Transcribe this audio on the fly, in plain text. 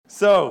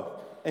So,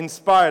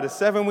 Inspired, a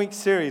 7-week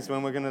series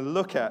when we're going to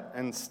look at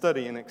and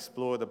study and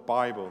explore the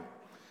Bible.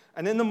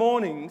 And in the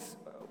mornings,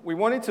 we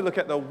wanted to look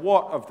at the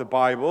what of the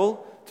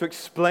Bible, to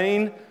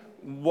explain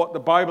what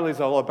the Bible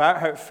is all about,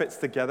 how it fits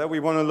together.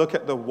 We want to look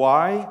at the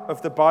why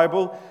of the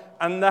Bible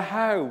and the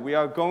how. We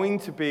are going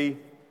to be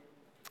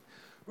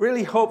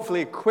really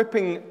hopefully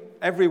equipping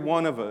every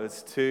one of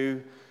us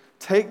to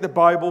take the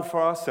Bible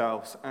for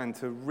ourselves and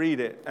to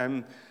read it.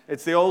 And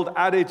it's the old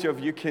adage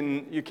of you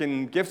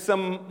can give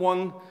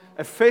someone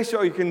a fish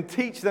or you can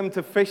teach them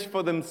to fish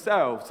for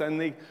themselves. And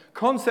the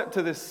concept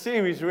of this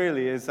series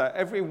really is that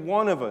every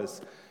one of us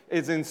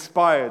is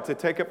inspired to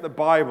take up the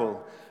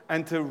Bible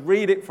and to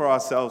read it for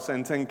ourselves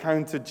and to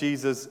encounter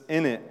Jesus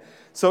in it.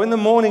 So in the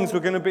mornings, we're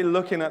going to be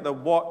looking at the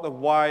what, the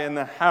why, and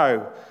the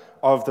how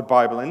of the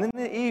Bible. And in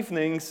the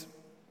evenings,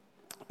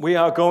 we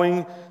are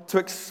going to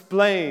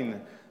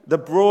explain the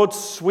broad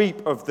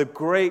sweep of the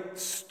great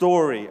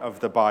story of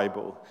the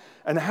Bible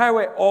and how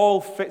it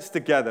all fits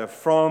together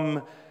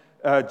from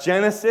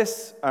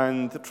Genesis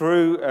and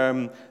through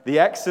the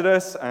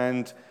Exodus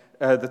and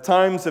the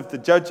times of the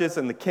judges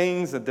and the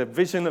kings, the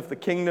division of the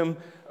kingdom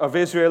of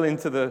Israel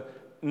into the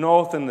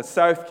north and the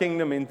south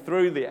kingdom, in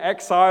through the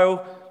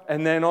exile,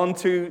 and then on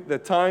to the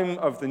time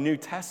of the New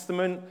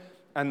Testament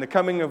and the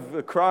coming of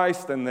the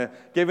Christ and the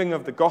giving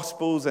of the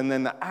Gospels, and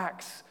then the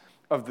Acts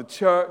of the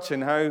church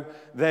and how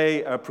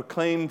they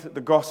proclaimed the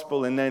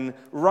gospel, and then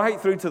right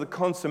through to the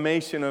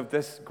consummation of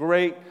this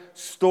great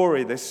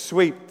story, this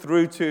sweep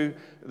through to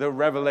the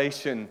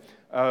revelation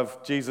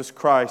of Jesus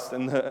Christ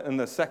and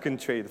the second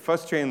tree, the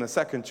first tree and the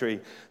second tree.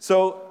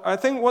 So I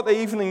think what the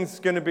evening is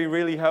going to be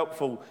really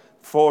helpful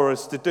for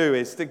us to do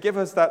is to give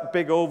us that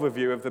big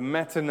overview of the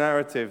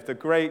meta-narrative, the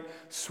great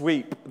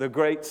sweep, the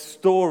great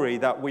story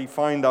that we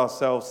find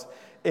ourselves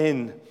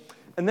in.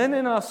 And then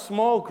in our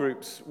small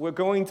groups, we're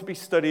going to be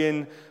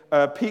studying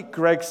Pete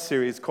Greig's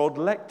series called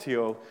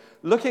Lectio,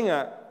 looking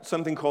at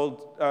something called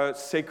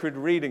sacred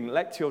reading,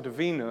 Lectio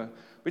Divina,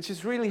 which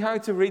is really how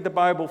to read the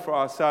Bible for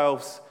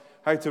ourselves,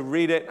 how to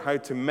read it, how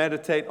to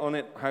meditate on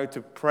it, how to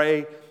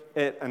pray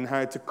it, and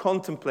how to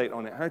contemplate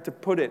on it, how to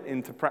put it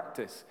into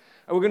practice.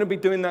 And we're going to be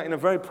doing that in a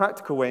very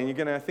practical way,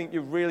 and I think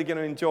you're really going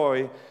to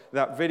enjoy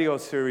that video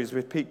series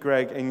with Pete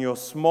Greig in your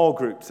small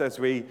groups as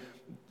we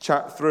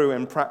chat through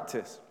and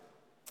practice.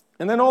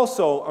 And then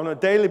also, on a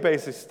daily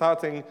basis,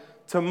 starting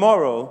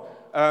tomorrow,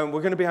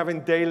 we're going to be having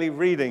daily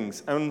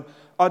readings. And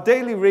our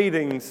daily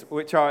readings,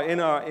 which are in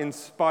our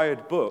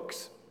inspired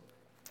books,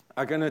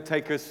 are going to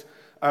take us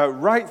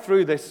right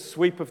through this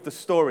sweep of the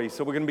story.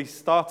 So we're going to be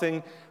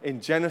starting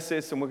in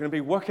Genesis, and we're going to be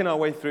working our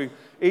way through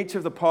each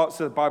of the parts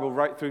of the Bible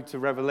right through to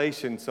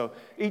Revelation. So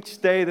each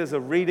day there's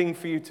a reading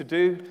for you to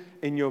do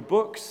in your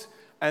books,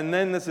 and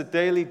then there's a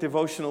daily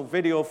devotional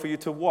video for you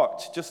to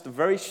watch, just a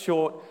very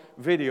short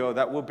video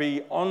that will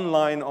be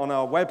online on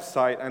our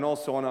website and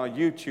also on our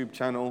YouTube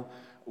channel,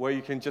 where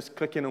you can just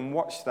click in and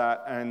watch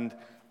that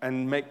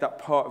and make that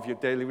part of your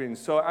daily reading.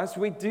 So as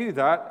we do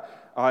that,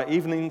 our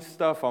evening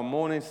stuff, our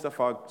morning stuff,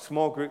 our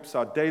small groups,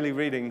 our daily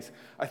readings,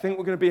 I think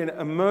we're going to be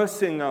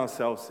immersing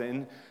ourselves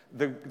in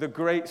the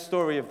great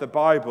story of the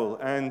Bible.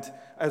 And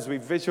as we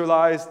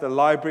visualize the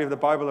library of the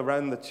Bible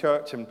around the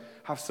church and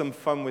have some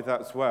fun with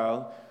that as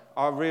well,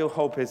 our real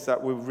hope is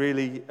that we'll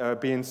really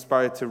be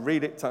inspired to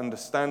read it, to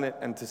understand it,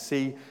 and to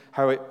see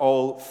how it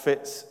all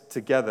fits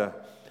together.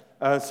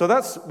 So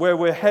that's where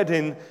we're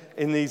heading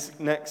in these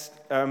next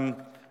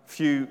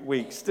few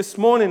weeks. This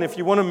morning, if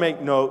you want to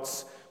make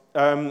notes,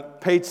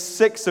 page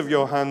 6 of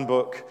your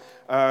handbook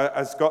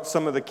has got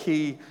some of the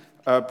key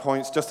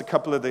points, just a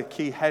couple of the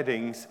key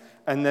headings,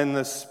 and then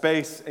there's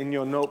space in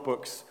your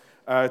notebooks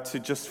to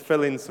just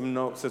fill in some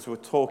notes as we're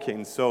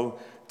talking. So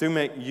do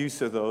make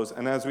use of those.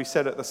 And as we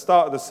said at the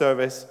start of the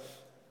service,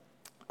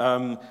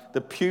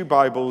 the Pew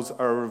Bibles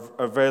are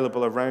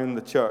available around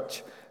the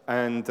church.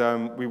 And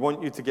we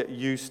want you to get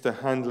used to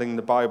handling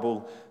the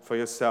Bible for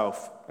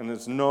yourself. And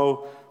there's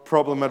no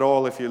problem at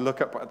all if you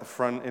look up at the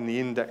front in the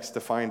index to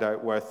find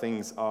out where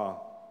things are.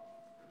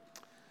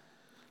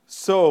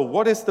 So,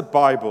 what is the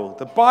Bible?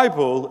 The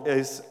Bible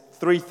is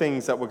 3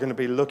 things that we're going to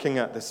be looking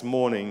at this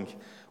morning.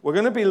 We're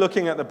going to be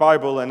looking at the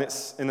Bible, and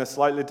it's in a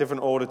slightly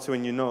different order to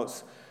in your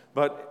notes,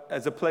 but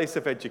as a place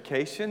of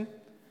education,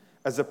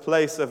 as a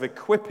place of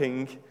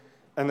equipping,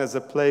 and as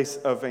a place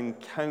of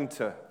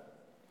encounter.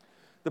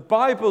 The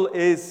Bible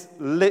is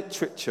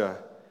literature,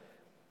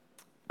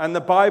 and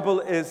the Bible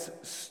is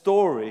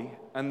story,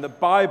 and the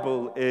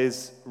Bible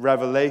is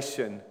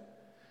revelation.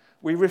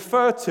 We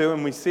refer to,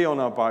 and we see on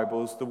our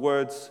Bibles, the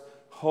words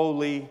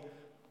Holy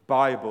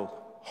Bible.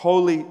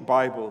 Holy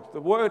Bible.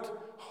 The word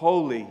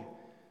holy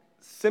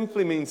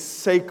simply means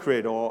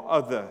sacred or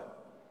other.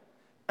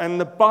 And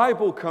the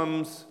Bible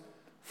comes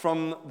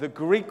from the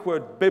Greek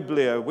word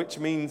biblia, which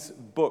means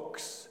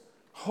books.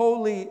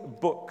 Holy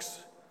books.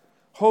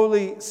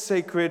 Holy,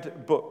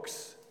 sacred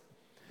books.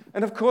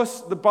 And of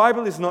course, the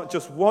Bible is not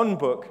just one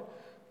book,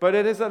 but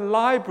it is a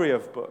library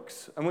of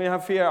books. And we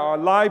have here our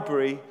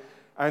library,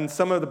 and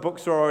some of the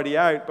books are already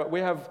out, but we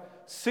have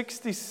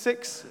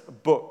 66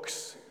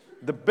 books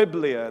the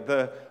Biblia,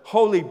 the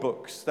holy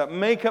books that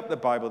make up the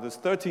Bible. There's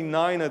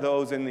 39 of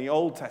those in the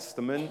Old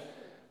Testament,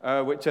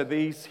 which are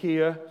these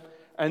here.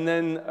 And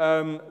then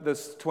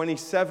there's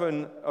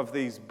 27 of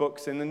these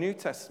books in the New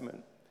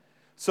Testament.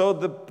 So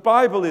the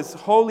Bible is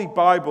holy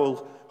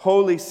Bible,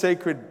 holy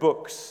sacred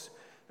books,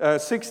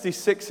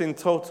 66 in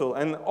total,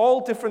 and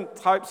all different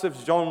types of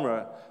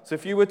genre. So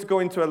if you were to go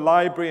into a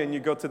library and you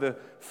go to the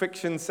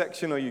fiction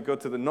section, or you go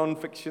to the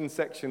non-fiction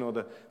section, or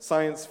the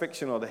science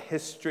fiction, or the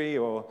history,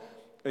 or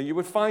you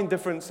would find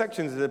different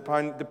sections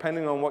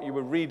depending on what you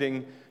were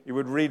reading. You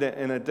would read it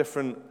in a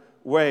different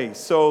way.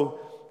 So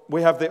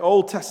we have the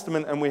Old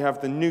Testament and we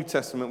have the New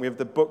Testament. We have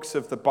the books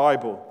of the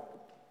Bible.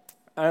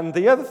 And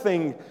the other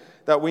thing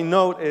that we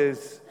note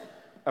is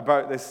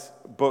about this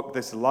book,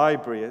 this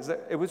library, is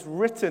that it was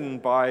written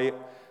by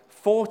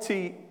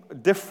 40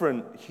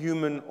 different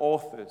human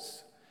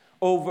authors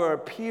over a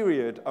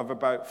period of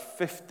about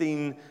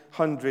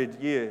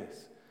 1,500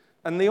 years.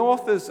 And the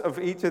authors of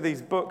each of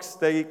these books,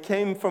 they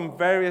came from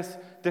various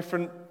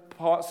different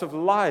parts of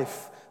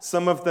life.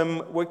 Some of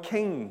them were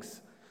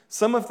kings.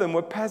 Some of them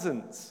were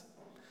peasants.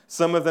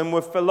 Some of them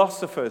were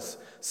philosophers.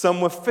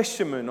 Some were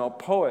fishermen or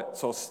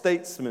poets or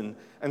statesmen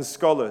and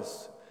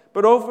scholars.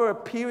 But over a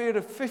period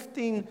of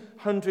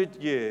 1,500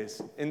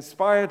 years,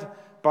 inspired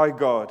by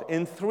God,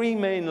 in three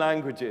main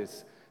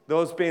languages,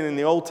 those being in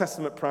the Old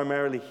Testament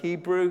primarily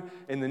Hebrew,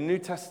 in the New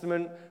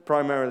Testament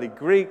primarily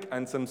Greek,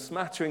 and some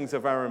smatterings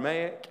of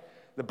Aramaic.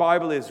 The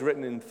Bible is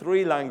written in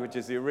three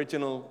languages, the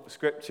original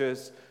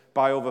scriptures,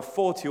 by over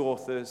 40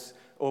 authors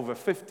over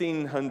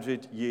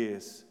 1,500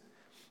 years.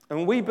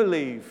 And we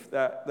believe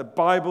that the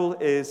Bible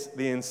is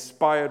the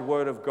inspired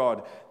Word of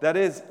God. That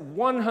is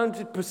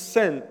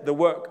 100% the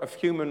work of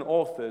human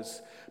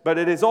authors, but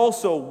it is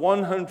also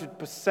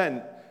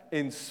 100%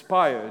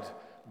 inspired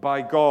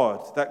by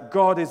God, that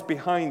God is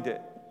behind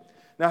it.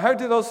 Now, how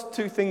do those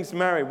two things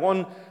marry?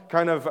 One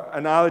kind of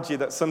analogy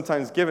that's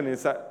sometimes given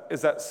is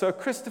that Sir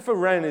Christopher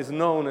Wren is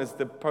known as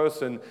the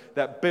person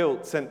that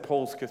built St.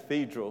 Paul's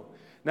Cathedral.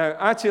 Now,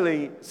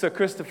 actually, Sir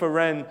Christopher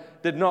Wren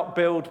did not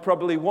build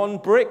probably one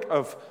brick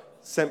of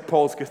St.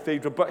 Paul's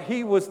Cathedral, but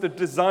he was the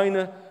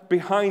designer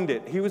behind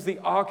it. He was the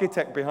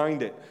architect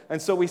behind it.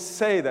 And so we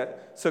say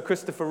that Sir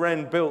Christopher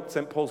Wren built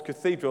St. Paul's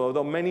Cathedral,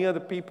 although many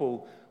other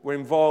people were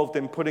involved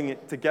in putting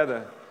it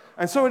together.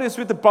 And so it is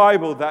with the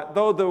Bible that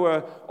though there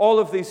were all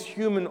of these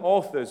human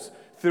authors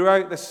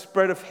throughout the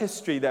spread of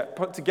history that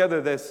put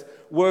together this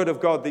Word of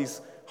God, these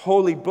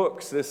holy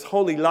books, this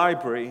holy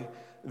library,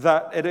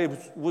 that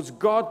it was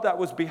God that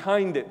was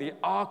behind it, the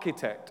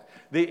architect,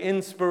 the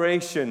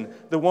inspiration,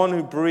 the one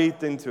who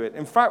breathed into it.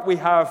 In fact, we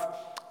have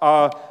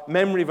our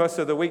memory verse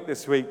of the week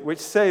this week, which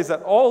says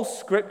that all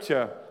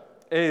Scripture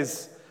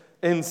is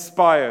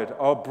inspired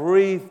or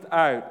breathed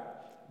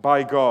out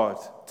by God.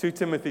 2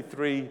 Timothy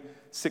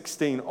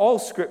 3:16. All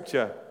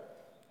Scripture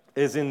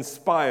is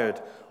inspired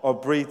or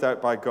breathed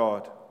out by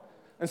God.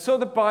 And so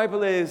the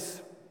Bible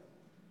is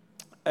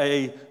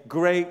a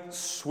great,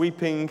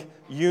 sweeping,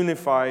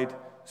 unified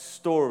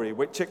story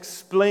which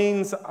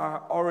explains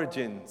our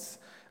origins,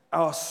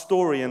 our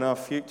story, and our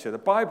future. The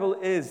Bible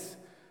is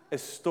a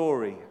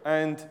story,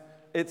 and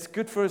it's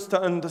good for us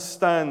to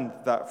understand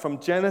that from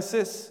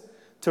Genesis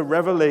to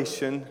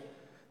Revelation,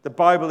 the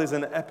Bible is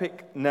an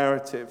epic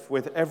narrative,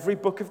 with every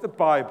book of the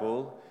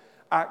Bible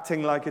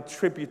acting like a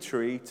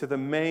tributary to the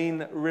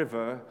main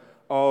river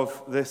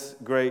of this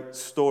great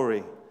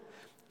story.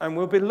 And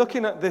we'll be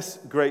looking at this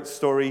great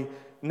story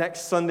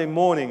next Sunday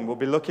morning. We'll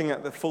be looking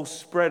at the full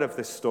spread of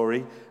this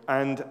story,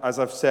 and as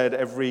I've said,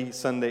 every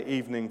Sunday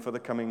evening for the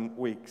coming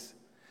weeks.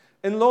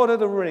 In Lord of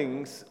the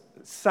Rings,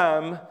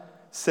 Sam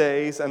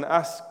says and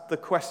asks the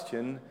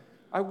question,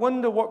 I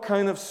wonder what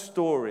kind of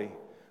story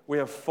we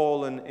have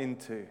fallen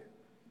into.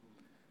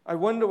 I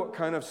wonder what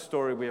kind of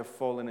story we have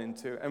fallen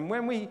into. And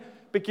when we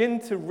begin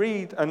to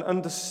read and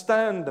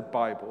understand the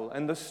Bible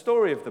and the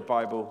story of the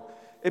Bible,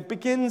 it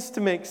begins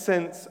to make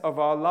sense of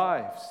our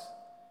lives.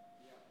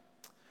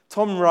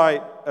 Tom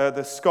Wright,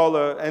 the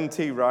scholar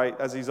N.T. Wright,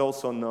 as he's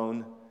also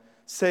known,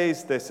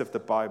 says this of the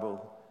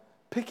Bible: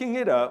 picking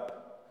it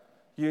up,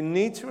 you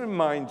need to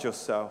remind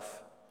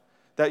yourself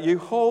that you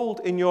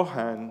hold in your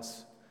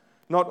hands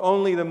not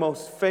only the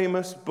most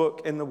famous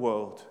book in the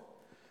world,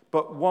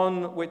 but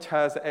one which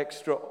has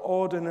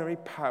extraordinary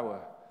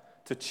power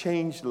to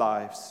change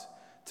lives,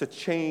 to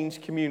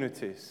change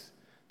communities,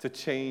 to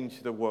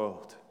change the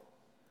world.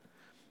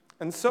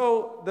 And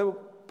so the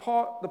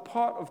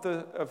part of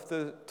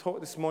the talk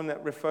this morning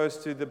that refers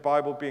to the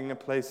Bible being a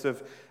place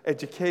of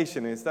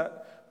education is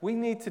that we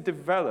need to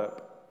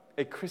develop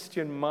a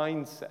Christian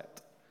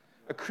mindset,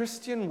 a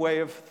Christian way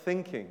of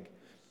thinking,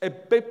 a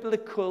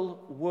biblical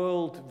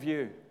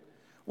worldview.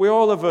 We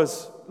all of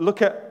us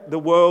look at the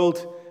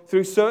world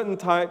through certain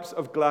types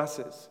of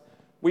glasses.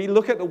 We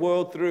look at the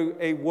world through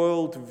a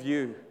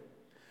worldview.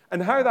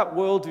 And how that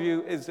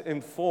worldview is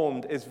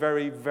informed is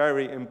very,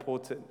 very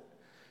important.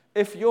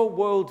 If your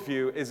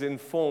worldview is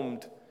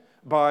informed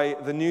by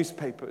the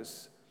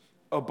newspapers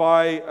or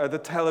by the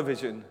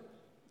television,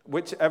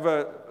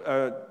 whichever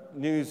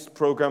news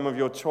program of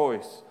your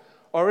choice,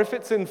 or if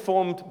it's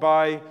informed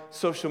by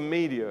social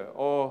media,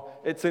 or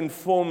it's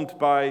informed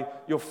by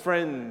your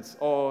friends,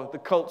 or the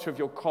culture of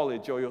your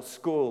college, or your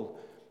school,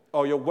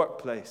 or your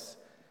workplace,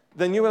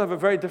 then you will have a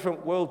very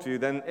different worldview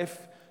than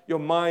if your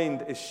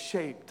mind is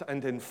shaped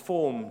and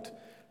informed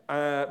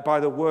by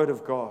the Word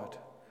of God.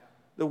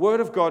 The Word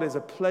of God is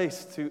a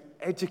place to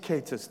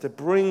educate us, to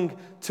bring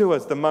to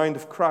us the mind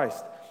of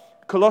Christ.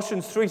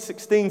 Colossians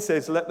 3:16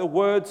 says, "Let the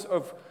words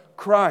of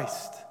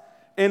Christ,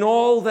 in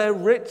all their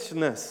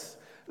richness,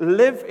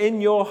 live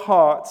in your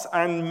hearts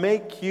and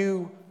make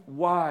you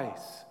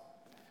wise."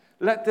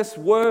 Let this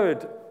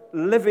word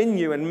live in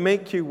you and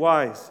make you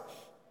wise.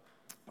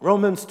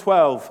 Romans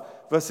 12,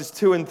 verses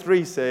 2 and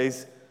 3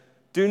 says,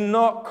 "Do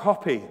not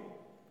copy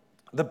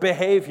the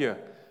behavior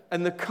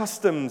and the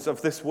customs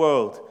of this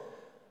world,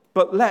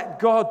 but let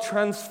God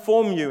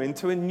transform you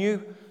into a new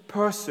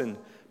person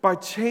by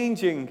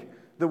changing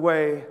the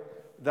way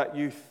that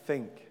you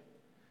think."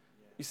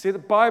 You see, the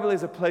Bible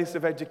is a place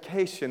of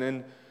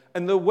education,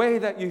 and the way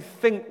that you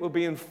think will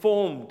be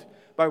informed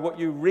by what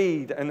you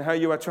read and how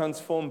you are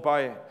transformed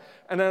by it.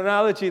 An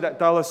analogy that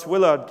Dallas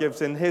Willard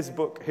gives in his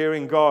book,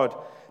 Hearing God,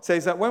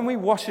 says that when we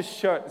wash a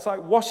shirt, it's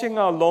like washing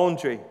our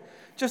laundry.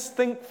 Just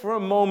think for a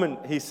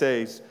moment, he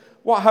says,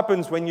 what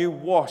happens when you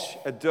wash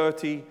a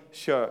dirty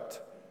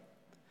shirt?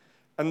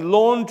 And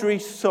laundry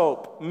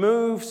soap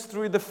moves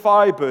through the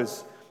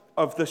fibers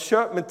of the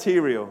shirt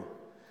material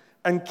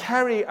and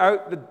carry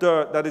out the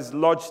dirt that is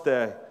lodged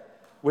there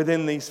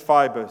within these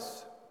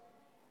fibers.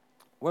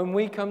 When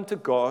we come to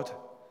God,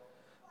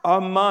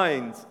 our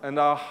minds and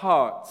our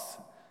hearts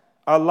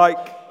are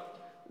like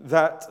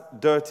that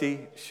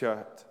dirty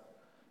shirt,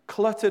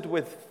 cluttered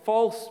with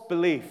false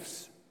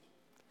beliefs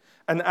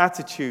and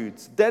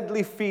attitudes,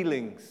 deadly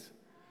feelings,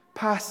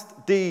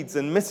 past deeds,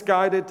 and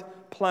misguided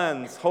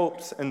plans,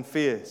 hopes, and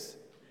fears.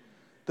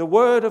 The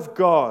Word of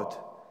God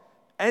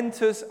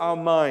enters our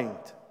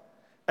mind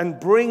and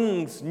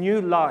brings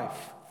new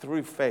life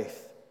through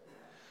faith.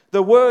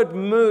 The Word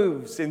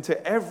moves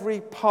into every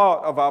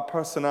part of our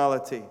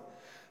personality,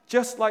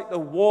 just like the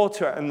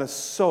water and the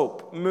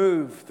soap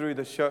move through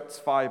the shirt's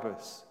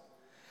fibers.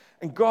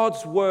 And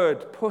God's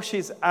Word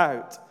pushes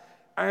out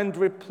and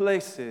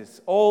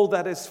replaces all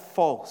that is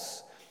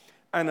false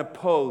and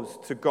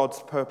opposed to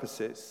God's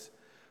purposes.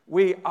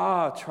 We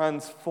are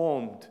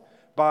transformed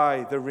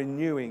by the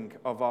renewing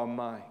of our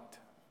mind.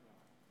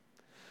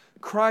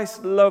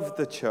 Christ loved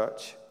the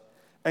church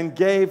and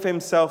gave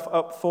himself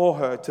up for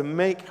her to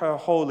make her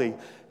holy,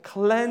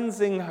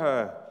 cleansing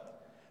her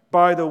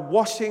by the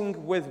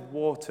washing with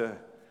water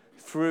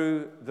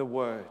through the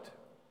Word.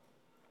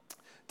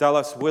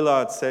 Dallas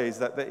Willard says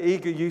that the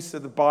eager use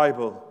of the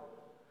Bible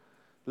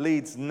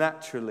leads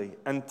naturally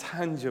and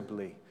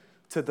tangibly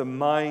to the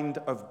mind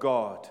of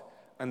God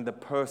and the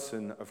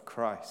person of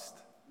Christ.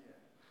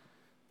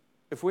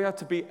 If we are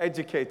to be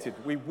educated,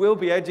 we will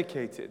be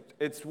educated.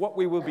 It's what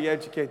we will be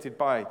educated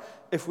by.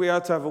 If we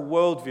are to have a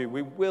worldview,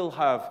 we will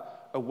have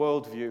a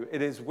worldview.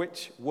 It is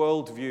which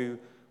worldview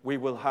we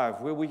will have.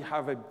 Will we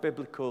have a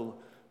biblical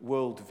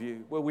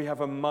worldview? Will we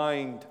have a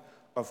mind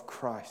of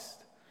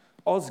Christ?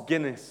 Os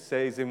Guinness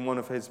says in one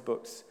of his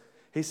books,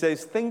 he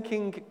says,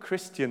 thinking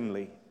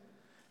Christianly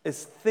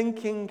is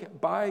thinking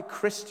by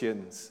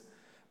Christians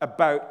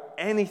about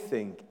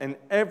anything and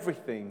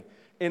everything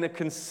in a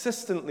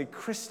consistently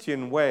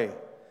Christian way,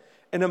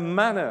 in a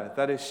manner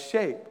that is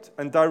shaped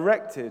and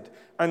directed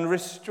and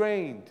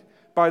restrained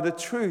by the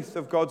truth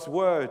of God's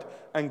Word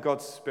and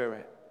God's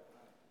Spirit.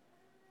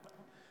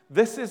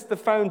 This is the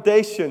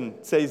foundation,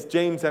 says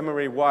James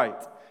Emery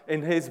White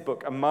in his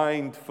book, A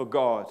Mind for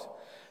God.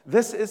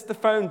 This is the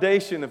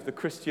foundation of the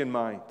Christian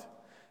mind,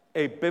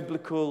 a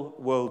biblical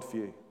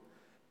worldview,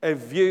 a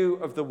view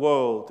of the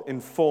world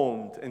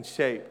informed and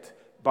shaped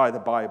by the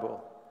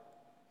Bible,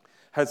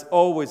 has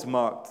always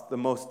marked the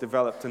most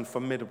developed and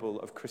formidable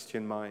of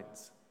Christian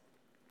minds.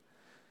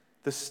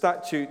 The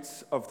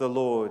statutes of the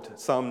Lord,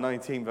 Psalm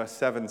 19, verse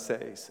 7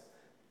 says,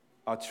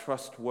 are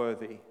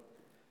trustworthy,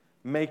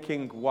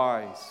 making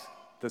wise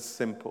the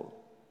simple.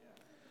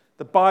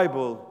 The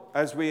Bible,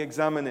 as we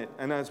examine it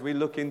and as we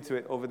look into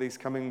it over these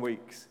coming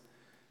weeks,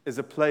 is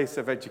a place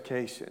of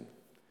education.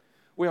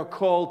 We are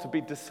called to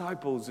be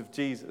disciples of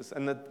Jesus,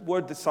 and the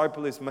word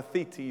disciple is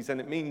mathetes,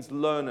 and it means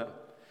learner.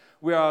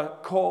 We are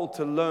called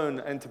to learn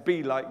and to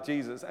be like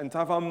Jesus and to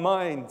have our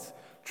minds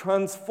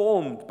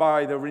transformed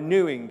by the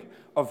renewing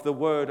of the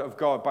Word of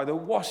God, by the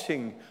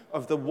washing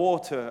of the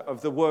water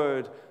of the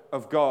Word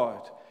of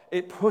God.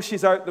 It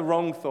pushes out the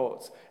wrong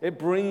thoughts. It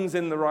brings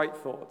in the right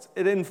thoughts.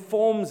 It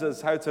informs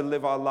us how to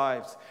live our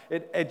lives.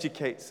 It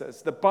educates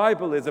us. The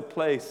Bible is a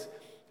place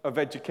of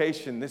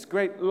education, this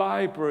great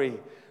library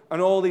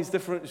and all these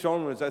different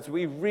genres. As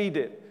we read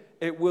it,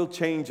 it will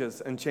change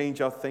us and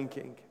change our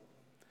thinking.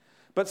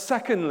 But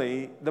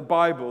secondly, the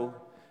Bible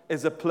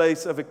is a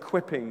place of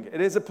equipping.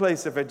 It is a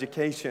place of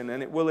education,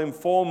 and it will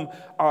inform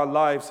our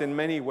lives in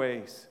many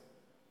ways.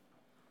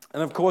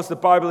 And of course, the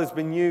Bible has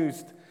been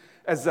used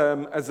as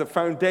a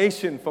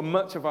foundation for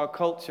much of our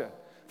culture,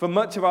 for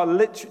much of our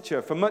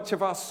literature, for much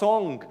of our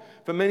song,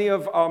 for many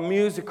of our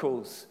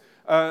musicals,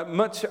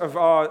 much of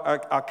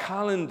our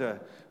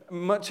calendar,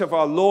 much of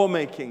our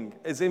lawmaking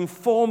is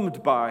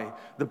informed by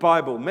the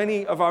Bible.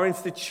 Many of our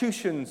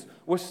institutions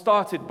were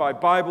started by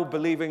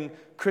Bible-believing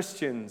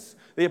Christians.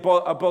 The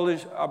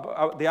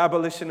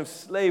abolition of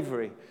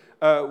slavery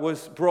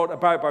was brought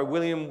about by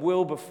William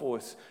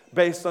Wilberforce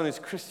based on his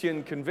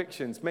Christian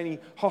convictions. Many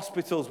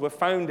hospitals were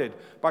founded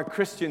by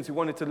Christians who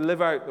wanted to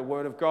live out the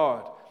Word of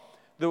God.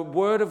 The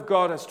Word of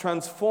God has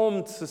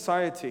transformed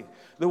society.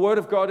 The Word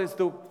of God is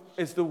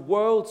the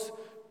world's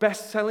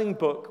best-selling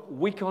book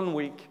week on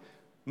week,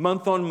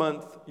 month on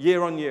month,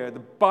 year on year. The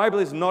Bible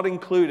is not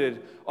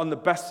included on the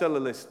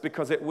bestseller list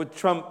because it would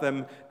trump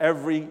them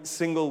every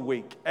single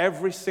week,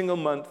 every single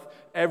month,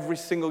 every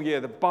single year.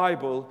 The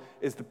Bible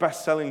is the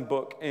best-selling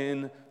book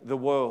in the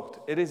world.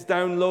 It is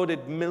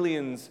downloaded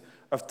millions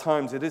of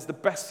times. It is the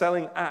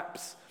best-selling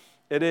apps.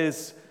 It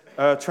is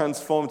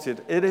transformative.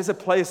 It is a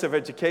place of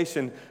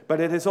education, but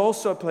it is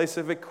also a place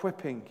of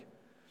equipping.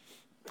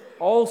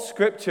 All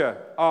Scripture,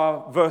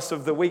 our verse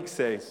of the week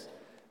says,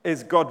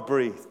 is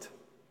God-breathed.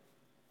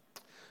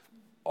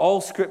 All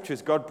Scripture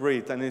is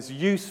God-breathed and is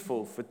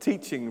useful for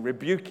teaching,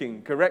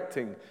 rebuking,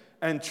 correcting,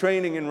 and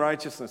training in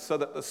righteousness, so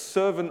that the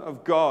servant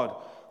of God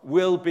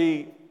will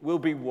be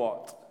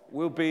what?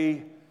 Will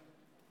be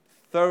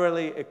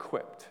thoroughly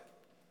equipped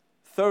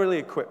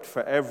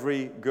for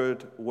every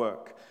good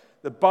work.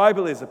 The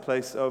Bible is a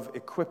place of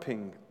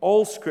equipping.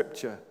 All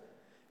Scripture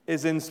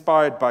is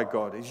inspired by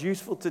God. It's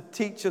useful to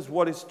teach us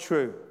what is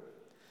true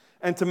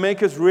and to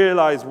make us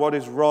realize what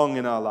is wrong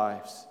in our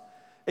lives.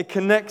 It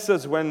corrects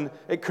us when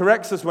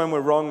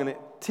we're wrong, and it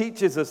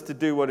teaches us to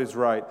do what is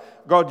right.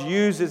 God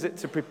uses it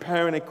to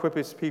prepare and equip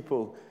his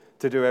people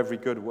to do every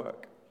good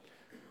work.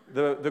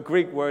 The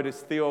Greek word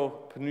is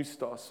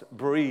theopneustos,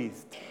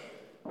 breathed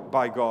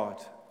by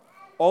God.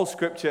 All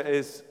Scripture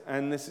is,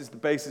 and this is the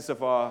basis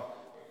of our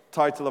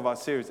title of our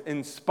series,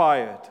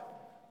 inspired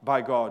by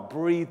God,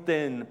 breathed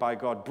in by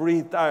God,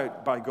 breathed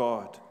out by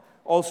God.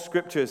 All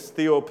Scripture is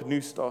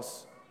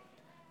theopneustos.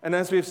 And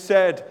as we've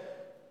said,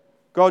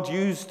 God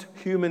used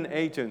human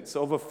agents,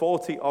 over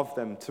 40 of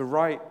them, to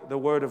write the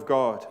Word of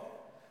God.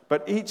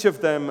 But each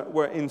of them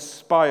were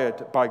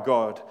inspired by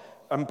God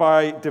and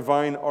by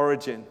divine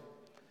origin.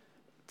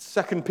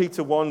 2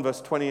 Peter 1,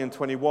 verse 20 and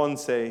 21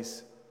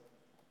 says,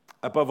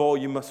 above all,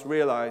 you must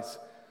realize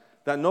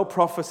that no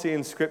prophecy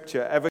in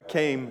Scripture ever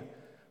came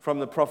from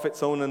the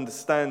prophet's own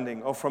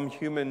understanding or from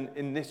human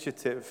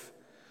initiative.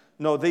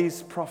 No,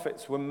 these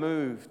prophets were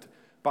moved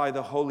by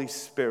the Holy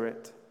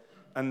Spirit,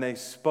 and they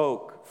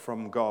spoke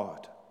from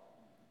God.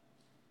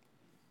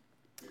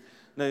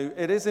 Now,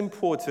 it is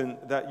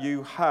important that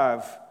you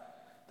have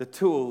the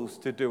tools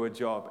to do a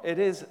job. It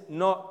is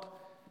not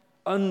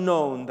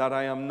unknown that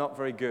I am not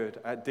very good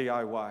at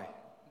DIY.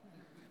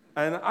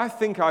 And I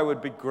think I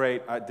would be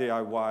great at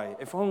DIY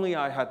if only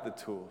I had the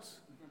tools.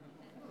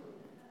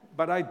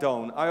 But I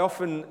don't. I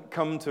often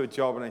come to a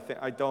job and I think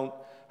I don't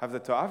have the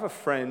tools. I have a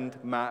friend,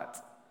 Matt.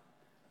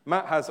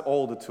 Matt has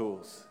all the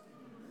tools.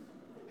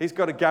 He's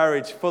got a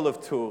garage full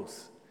of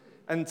tools.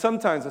 And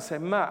sometimes I say,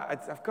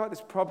 Matt, I've got this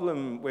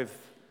problem with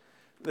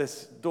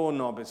this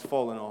doorknob is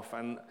fallen off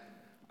and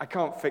I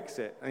can't fix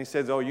it. And he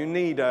says, oh, you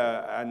need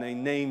and he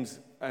names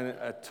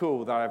a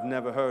tool that I've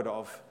never heard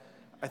of.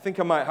 I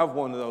think I might have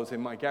one of those in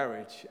my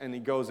garage. And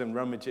he goes and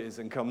rummages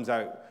and comes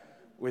out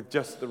with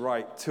just the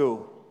right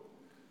tool.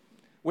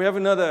 We have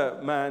another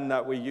man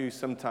that we use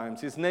sometimes.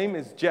 His name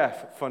is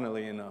Geoff,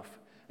 funnily enough.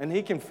 And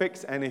he can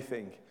fix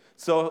anything.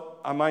 So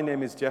my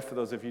name is Geoff, for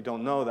those of you who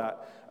don't know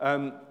that.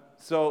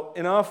 So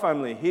in our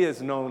family, he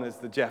is known as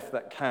the Geoff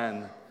that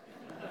can.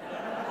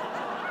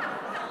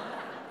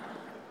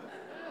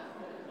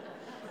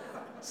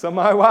 So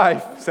my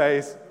wife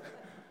says,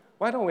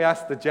 why don't we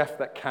ask the Geoff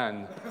that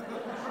can?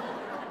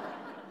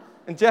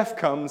 And Geoff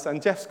comes,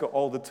 and Geoff's got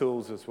all the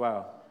tools as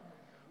well.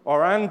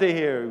 Or Andy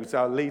here,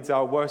 who leads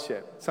our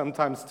worship,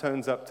 sometimes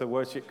turns up to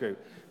worship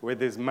group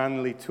with his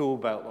manly tool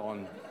belt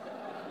on.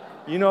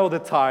 You know the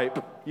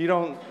type. You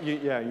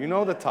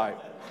know the type.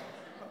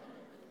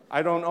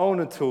 I don't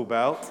own a tool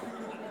belt,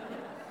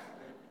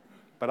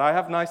 but I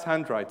have nice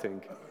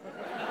handwriting.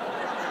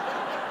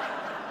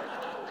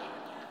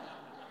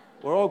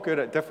 We're all good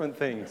at different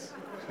things.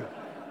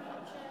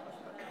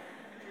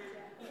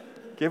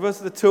 Give us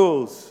the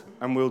tools,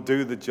 and we'll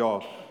do the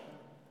job.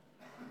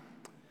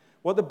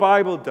 What the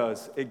Bible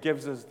does, it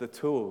gives us the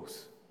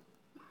tools.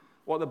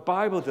 What the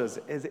Bible does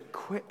is it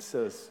equips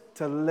us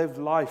to live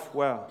life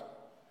well.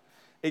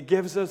 It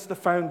gives us the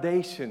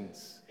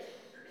foundations.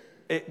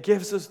 It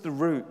gives us the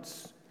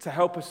roots to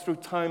help us through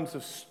times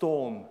of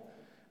storm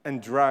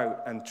and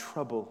drought and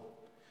trouble.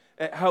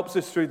 It helps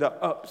us through the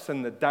ups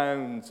and the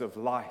downs of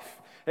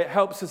life. It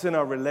helps us in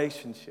our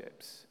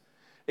relationships.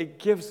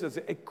 It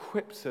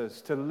equips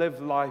us to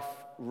live life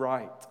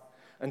right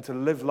and to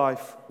live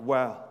life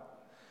well.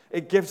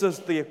 It gives us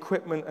the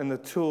equipment and the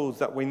tools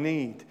that we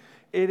need.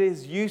 It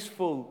is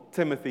useful,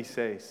 Timothy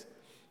says.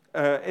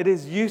 It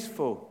is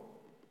useful.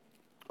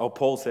 or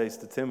Paul says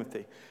to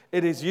Timothy.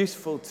 It is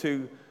useful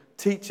to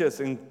teach us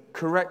and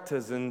correct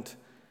us and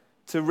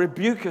to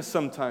rebuke us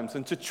sometimes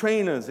and to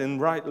train us in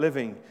right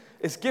living.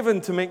 It's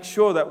given to make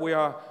sure that we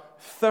are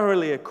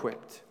thoroughly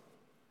equipped.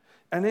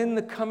 And in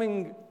the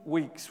coming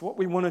weeks, what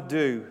we want to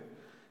do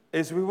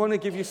is we want to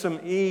give you some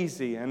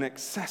easy and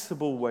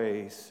accessible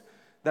ways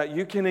that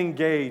you can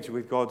engage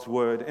with God's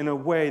word in a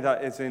way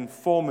that is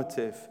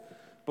informative,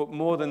 but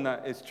more than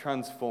that is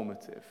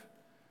transformative.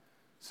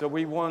 So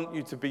we want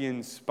you to be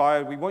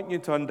inspired. We want you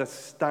to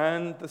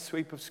understand the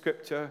sweep of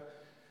Scripture,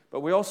 but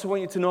we also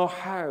want you to know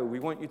how. We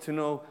want you to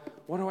know,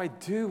 what do I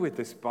do with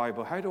this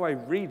Bible? How do I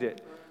read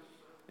it?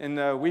 And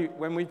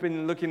when we've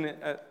been looking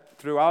at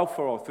through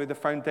Alpha or through the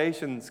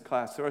Foundations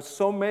class, there are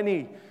so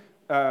many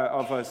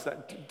of us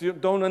that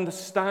don't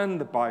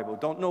understand the Bible,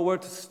 don't know where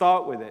to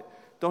start with it,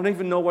 don't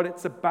even know what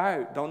it's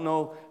about, don't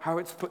know how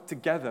it's put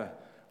together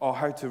or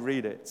how to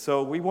read it.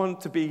 So we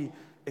want to be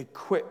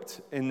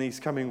equipped in these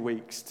coming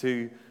weeks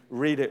to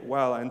read it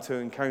well and to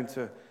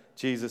encounter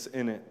Jesus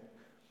in it.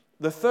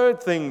 The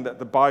third thing that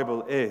the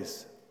Bible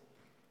is,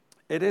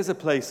 it is a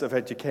place of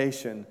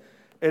education.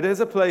 It is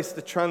a place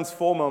to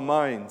transform our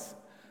minds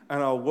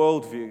and our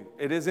worldview.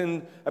 It is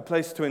a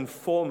place to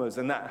inform us,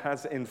 and that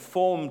has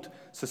informed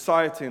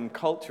society and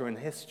culture and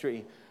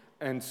history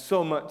and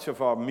so much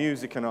of our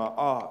music and our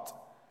art.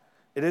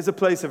 It is a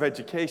place of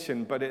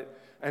education,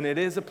 and it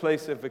is a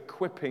place of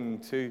equipping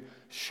to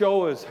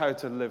show us how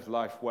to live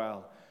life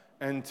well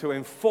and to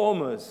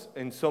inform us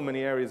in so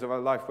many areas of our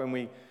life.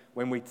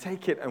 When we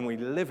take it and we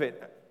live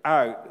it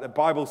out, the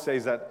Bible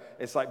says that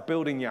it's like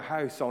building your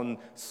house on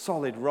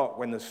solid rock.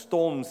 When the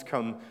storms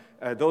come,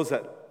 those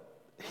that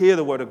hear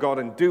the word of God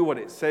and do what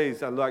it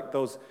says are like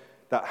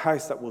that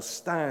house that will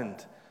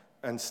stand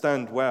and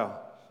stand well.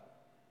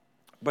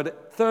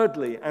 But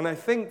thirdly, and I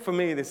think for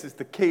me this is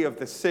the key of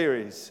this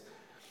series,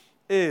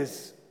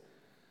 is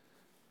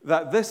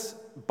that this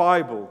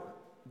Bible,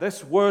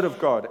 this Word of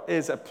God,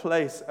 is a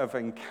place of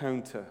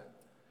encounter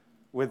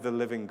with the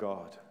living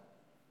God.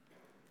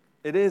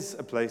 It is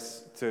a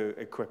place to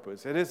equip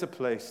us. It is a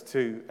place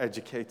to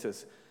educate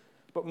us.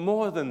 But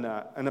more than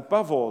that, and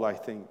above all, I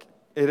think,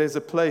 it is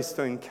a place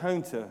to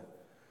encounter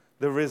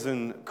the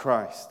risen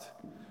Christ.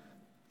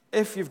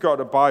 If you've got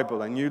a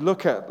Bible and you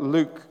look at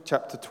Luke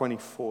chapter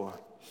 24,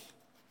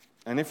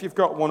 and if you've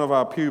got one of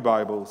our pew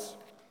Bibles,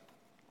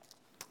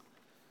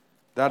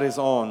 that is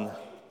on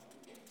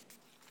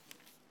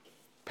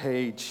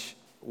page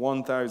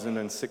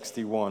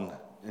 1061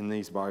 in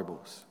these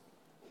Bibles.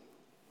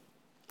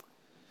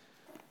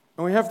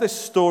 And we have this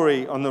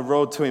story on the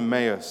road to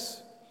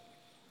Emmaus.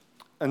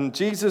 And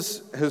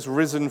Jesus has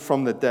risen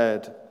from the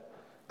dead.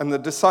 And the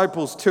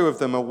disciples, two of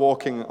them, are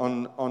walking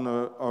on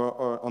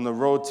the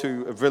road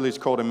to a village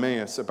called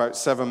Emmaus, about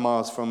 7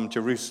 miles from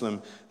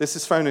Jerusalem. This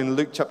is found in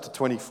Luke chapter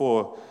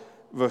 24,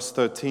 verse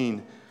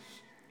 13.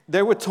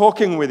 They were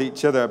talking with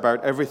each other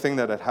about everything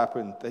that had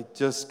happened. They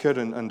just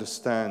couldn't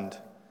understand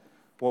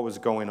what was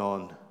going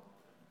on.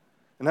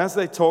 And as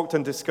they talked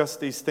and discussed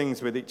these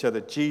things with each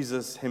other,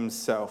 Jesus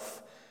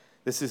himself,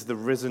 this is the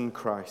risen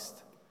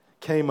Christ,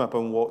 came up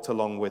and walked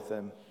along with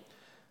them.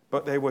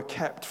 But they were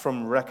kept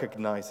from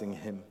recognizing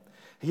him.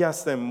 He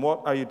asked them,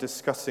 "What are you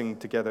discussing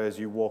together as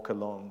you walk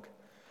along?"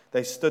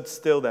 They stood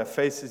still, their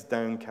faces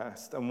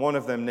downcast. And one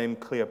of them, named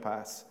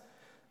Cleopas,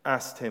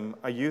 asked him,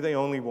 "Are you the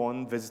only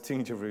one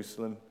visiting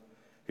Jerusalem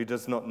who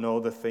does not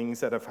know the things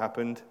that have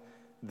happened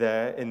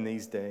there in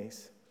these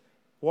days?"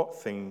 "What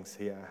things?"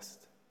 he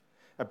asked.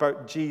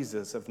 "About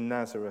Jesus of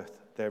Nazareth,"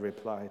 they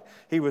replied.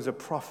 "He was a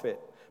prophet,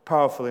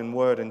 powerful in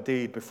word and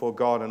deed before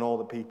God and all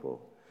the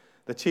people.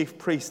 The chief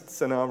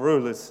priests and our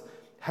rulers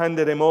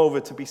handed him over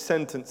to be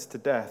sentenced to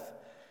death,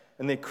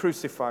 and they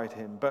crucified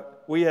him.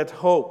 But we had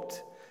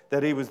hoped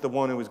that he was the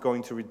one who was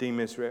going to redeem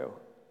Israel.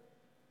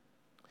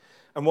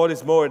 And what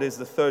is more, it is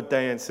the third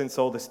day and since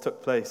all this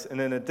took place. And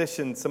in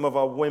addition, some of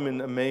our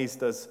women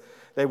amazed us.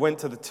 They went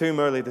to the tomb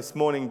early this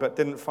morning but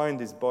didn't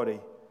find his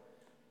body.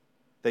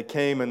 They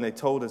came and they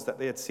told us that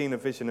they had seen a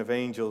vision of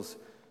angels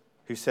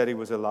who said he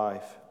was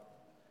alive.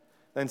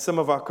 Then some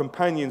of our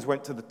companions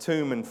went to the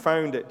tomb and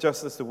found it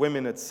just as the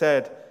women had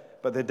said,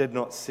 but they did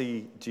not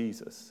see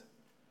Jesus."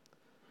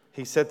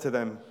 He said to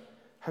them,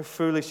 "How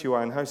foolish you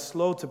are, and how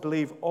slow to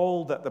believe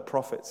all that the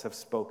prophets have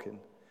spoken.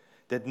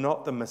 Did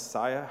not the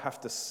Messiah have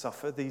to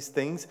suffer these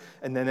things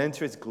and then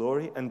enter his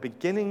glory?" And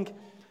beginning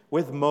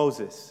with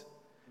Moses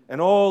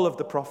and all of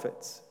the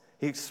prophets,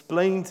 he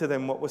explained to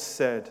them what was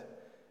said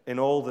in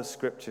all the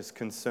scriptures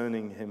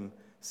concerning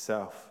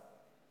himself.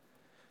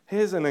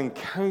 Here's an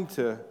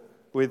encounter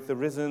with the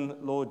risen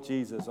Lord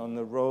Jesus on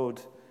the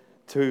road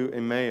to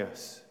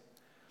Emmaus.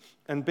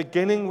 And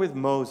beginning with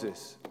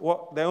Moses,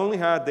 they only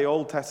had the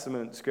Old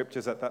Testament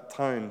scriptures at that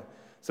time.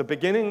 So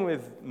beginning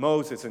with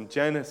Moses and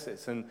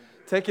Genesis and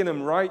taking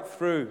them right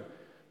through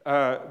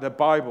the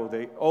Bible,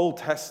 the Old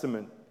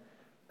Testament,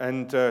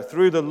 and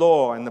through the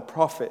law and the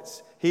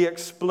prophets, he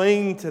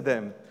explained to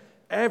them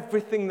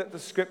everything that the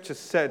scriptures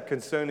said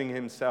concerning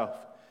himself,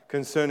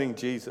 concerning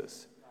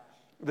Jesus.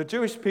 The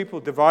Jewish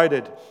people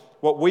divided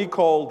what we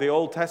call the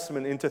Old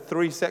Testament into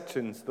three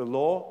sections: the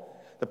law,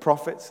 the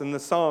prophets, and the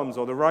Psalms,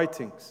 or the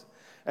writings.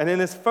 And in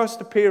his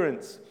first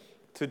appearance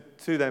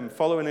to them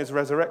following his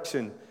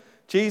resurrection,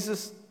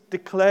 Jesus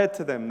declared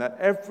to them that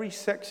every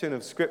section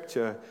of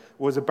Scripture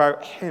was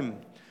about him.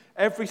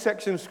 Every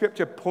section of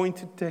Scripture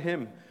pointed to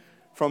him.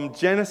 From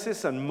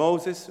Genesis and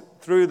Moses,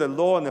 through the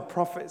law and the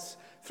prophets,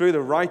 through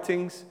the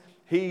writings,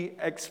 he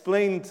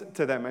explained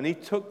to them, and he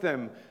took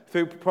them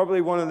through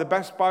probably one of the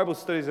best Bible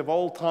studies of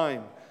all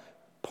time,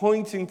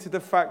 pointing to the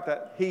fact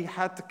that he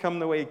had to come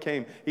the way he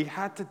came. He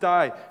had to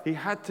die. He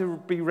had to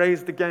be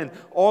raised again.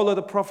 All of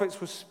the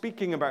prophets were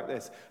speaking about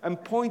this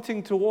and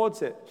pointing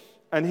towards it,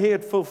 and he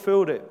had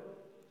fulfilled it.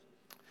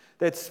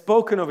 They'd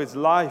spoken of his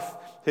life,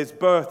 his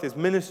birth, his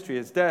ministry,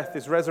 his death,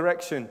 his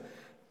resurrection,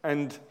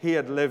 and he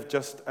had lived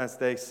just as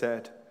they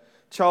said.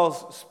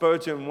 Charles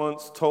Spurgeon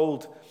once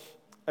told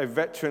a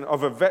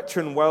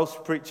veteran Welsh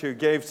preacher who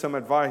gave some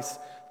advice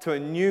to a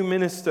new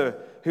minister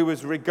who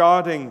was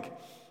regarding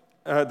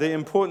the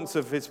importance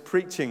of his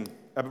preaching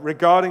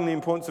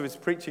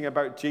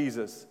about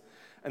Jesus.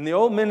 And the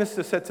old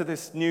minister said to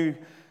this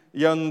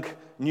young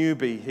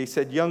newbie, he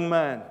said, "Young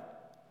man,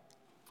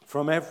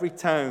 from every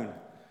town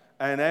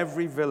and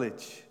every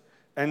village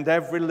and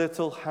every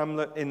little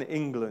hamlet in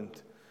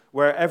England,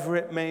 wherever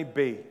it may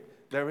be,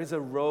 there is a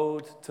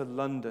road to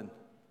London.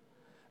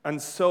 And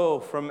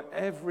so, from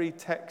every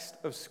text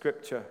of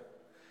Scripture,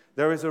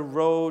 there is a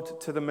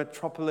road to the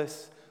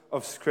metropolis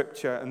of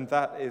Scripture, and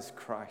that is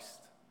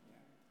Christ."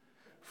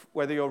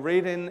 Whether you're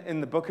reading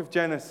in the book of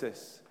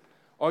Genesis,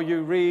 or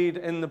you read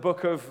in the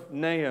book of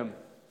Nahum,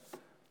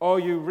 or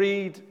you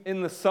read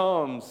in the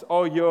Psalms,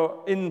 or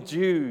you're in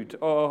Jude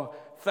or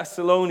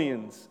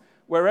Thessalonians,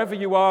 wherever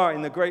you are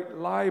in the great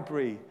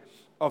library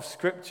of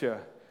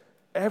Scripture,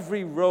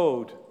 every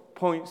road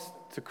points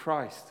to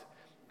Christ.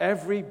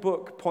 Every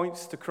book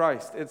points to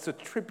Christ. It's a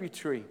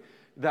tributary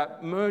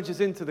that merges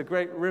into the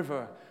great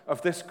river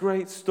of this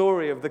great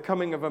story of the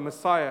coming of a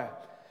Messiah.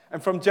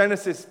 And from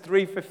Genesis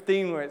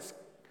 3:15, where it's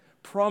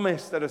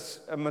promised that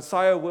a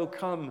Messiah will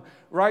come,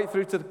 right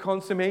through to the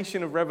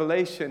consummation of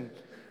Revelation,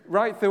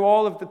 right through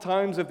all of the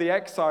times of the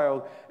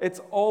exile,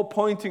 it's all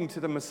pointing to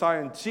the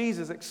Messiah. And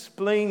Jesus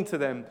explained to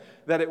them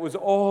that it was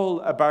all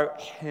about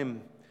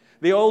him.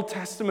 The Old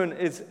Testament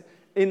is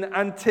in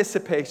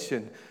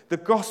anticipation. The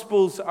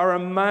Gospels are a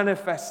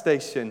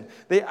manifestation.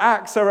 The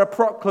Acts are a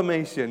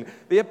proclamation.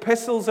 The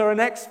epistles are an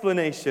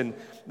explanation.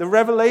 The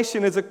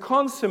Revelation is a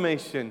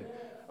consummation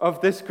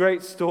of this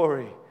great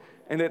story.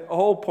 And it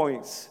all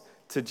points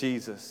to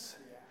Jesus.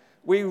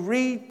 We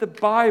read the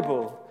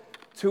Bible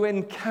to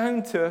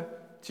encounter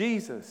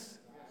Jesus.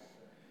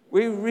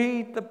 We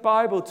read the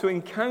Bible to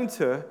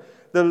encounter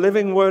the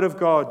living Word of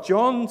God.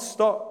 John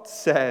Stott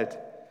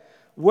said,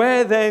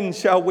 "Where then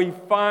shall we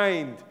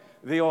find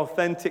the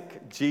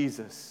authentic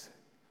Jesus?"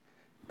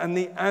 And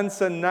the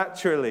answer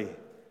naturally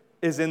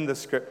is in the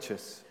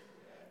Scriptures.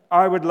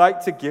 "I would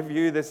like to give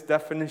you this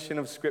definition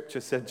of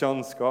Scripture," said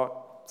John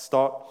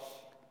Stott.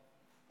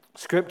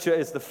 "Scripture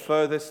is the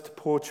furthest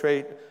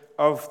portrait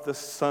of the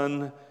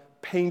Son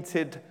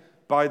painted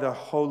by the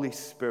Holy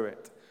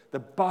Spirit. The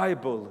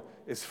Bible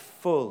is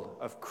full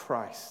of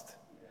Christ.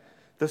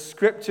 The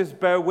Scriptures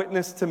bear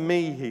witness to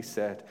me," he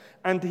said,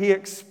 "and he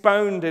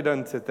expounded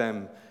unto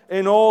them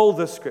in all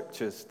the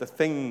Scriptures the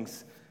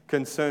things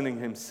concerning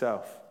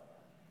himself."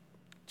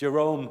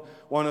 Jerome,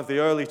 one of the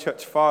early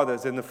church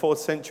fathers in the 4th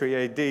century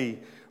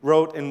AD,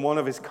 wrote in one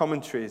of his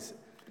commentaries,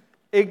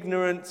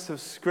 "Ignorance of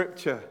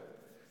Scripture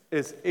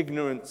is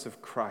ignorance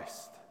of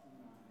Christ."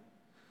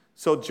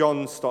 So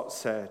John Stott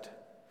said,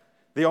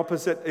 the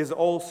opposite is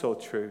also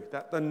true,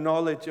 that the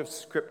knowledge of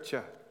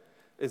Scripture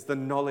is the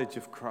knowledge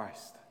of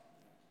Christ.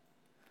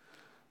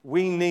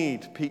 We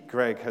need, Pete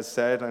Greig has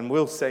said, and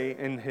will say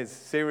in his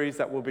series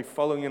that we'll be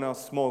following in our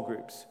small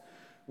groups,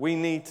 we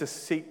need to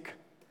seek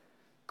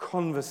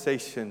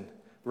conversation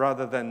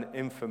rather than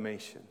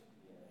information.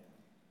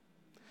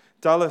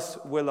 Dallas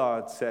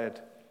Willard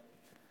said,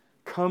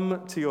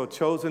 "Come to your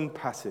chosen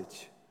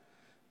passage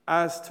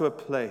as to a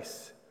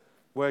place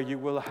where you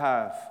will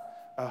have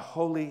a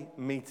holy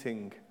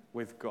meeting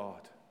with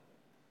God."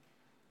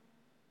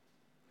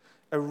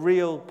 A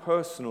real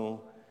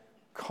personal,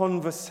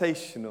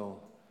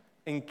 conversational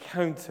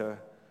encounter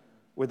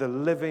with a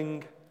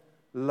living,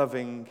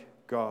 loving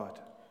God.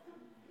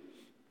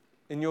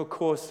 In your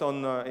course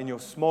in your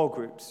small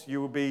groups,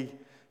 you will be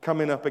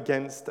coming up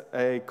against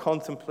a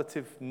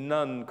contemplative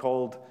nun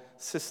called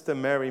Sister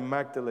Mary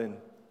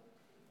Magdalene.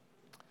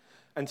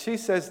 And she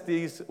says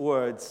these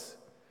words,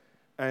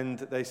 and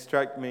they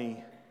strike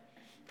me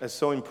as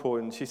so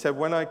important. She said,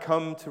 "When I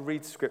come to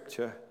read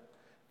Scripture,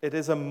 it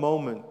is a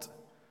moment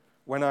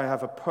when I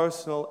have a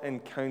personal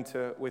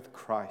encounter with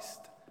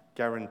Christ,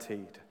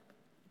 guaranteed.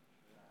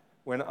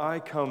 When I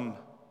come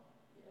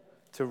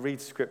to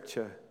read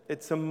Scripture,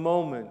 it's a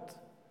moment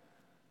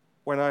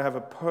when I have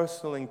a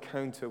personal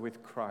encounter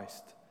with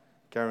Christ,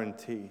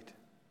 guaranteed."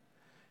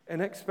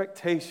 An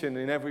expectation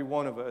in every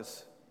one of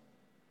us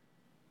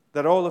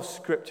that all of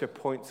Scripture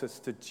points us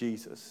to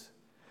Jesus.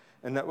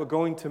 and that we're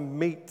going to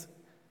meet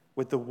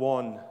with the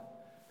one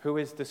who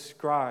is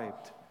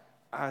described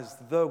as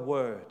the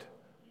Word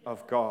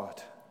of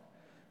God,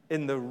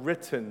 in the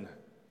written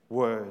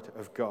Word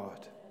of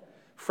God.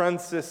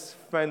 Francis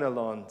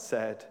Fenelon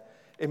said,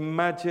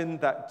 "Imagine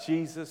that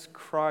Jesus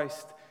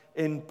Christ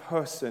in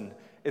person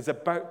is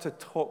about to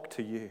talk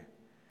to you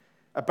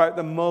about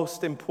the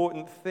most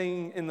important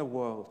thing in the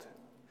world.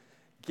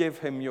 Give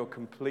him your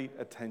complete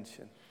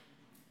attention."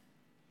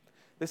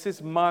 This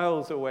is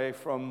miles away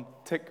from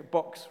tick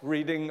box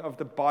reading of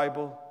the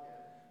Bible,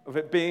 of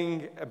it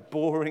being a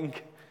boring,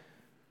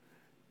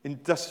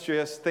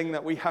 industrious thing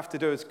that we have to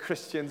do as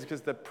Christians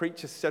because the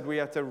preacher said we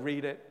had to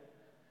read it.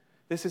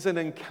 This is an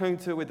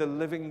encounter with the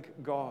living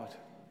God,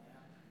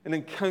 an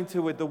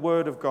encounter with the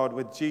Word of God,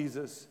 with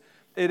Jesus.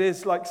 It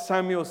is like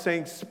Samuel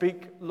saying,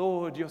 "Speak,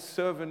 Lord, your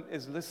servant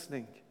is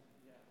listening."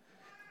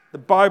 The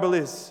Bible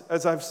is,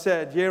 as I've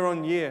said, year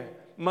on year,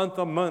 month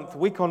on month,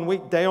 week on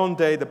week, day on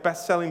day, the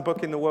best-selling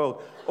book in the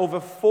world.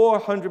 Over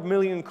 400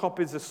 million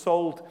copies are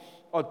sold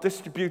or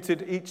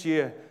distributed each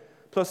year,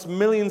 plus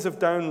millions of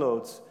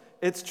downloads.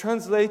 It's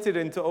translated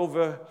into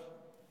over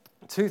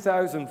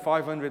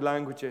 2,500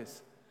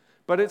 languages.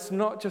 But it's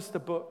not just a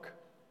book.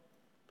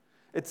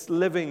 It's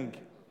living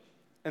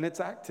and it's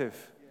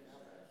active.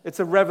 It's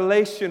a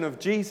revelation of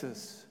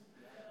Jesus.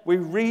 We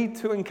read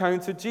to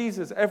encounter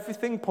Jesus.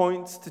 Everything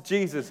points to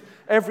Jesus.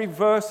 Every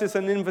verse is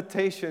an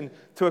invitation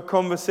to a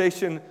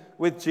conversation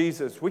with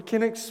Jesus. We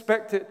can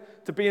expect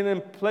it to be in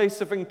a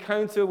place of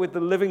encounter with the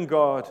living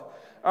God.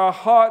 Our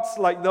hearts,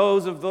 like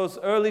those of those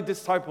early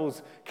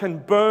disciples, can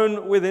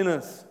burn within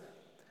us,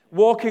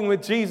 walking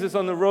with Jesus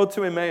on the road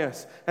to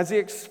Emmaus as he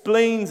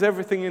explains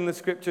everything in the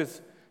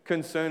scriptures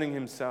concerning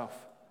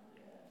himself.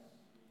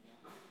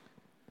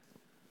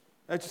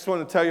 I just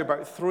want to tell you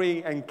about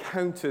 3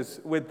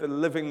 encounters with the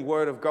living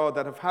Word of God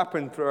that have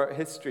happened throughout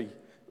history.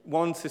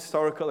 One's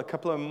historical, a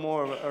couple of them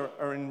more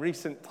are in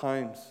recent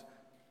times.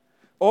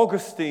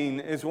 Augustine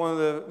is one of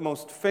the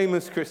most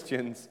famous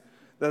Christians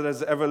that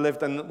has ever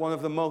lived and one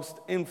of the most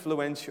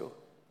influential.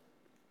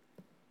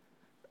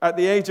 At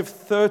the age of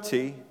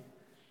 30,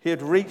 he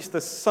had reached the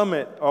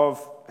summit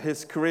of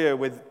his career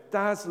with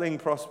dazzling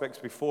prospects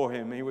before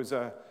him. He was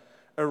a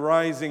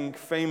rising,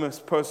 famous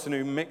person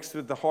who mixed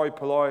with the hoi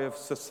polloi of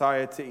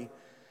society.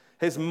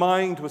 His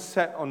mind was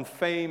set on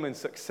fame and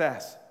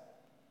success.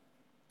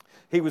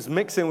 He was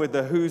mixing with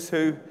the who's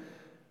who.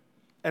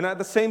 And at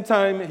the same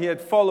time, he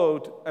had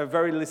followed a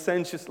very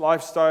licentious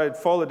lifestyle, had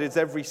followed his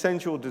every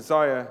sensual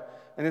desire,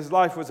 and his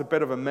life was a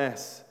bit of a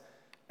mess.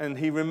 And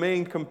he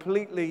remained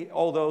completely,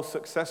 although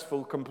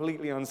successful,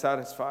 completely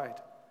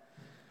unsatisfied.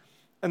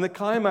 And the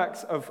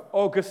climax of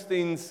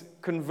Augustine's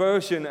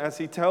conversion, as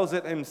he tells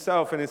it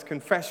himself in his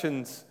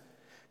Confessions,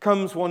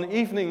 comes one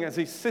evening as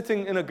he's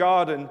sitting in a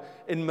garden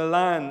in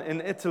Milan, in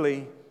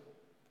Italy,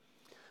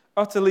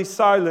 utterly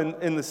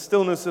silent in the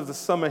stillness of the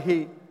summer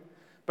heat.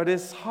 But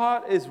his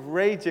heart is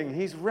raging.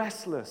 He's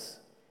restless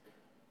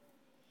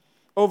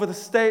over the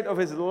state of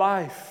his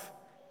life.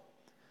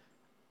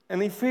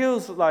 And he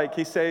feels like,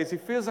 he says, he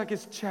feels like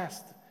his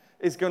chest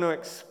is going to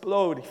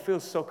explode. He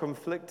feels so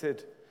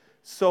conflicted,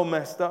 so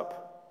messed up.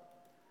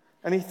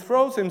 And he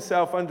throws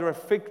himself under a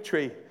fig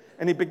tree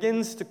and he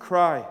begins to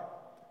cry.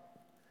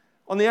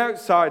 On the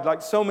outside,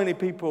 like so many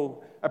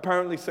people,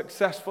 apparently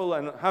successful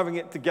and having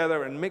it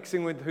together and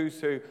mixing with who's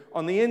who.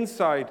 On the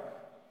inside,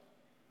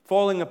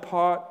 falling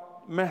apart,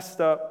 messed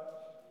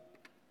up,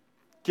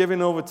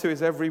 giving over to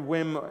his every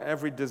whim,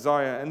 every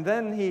desire. And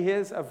then he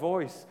hears a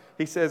voice.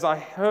 He says, "I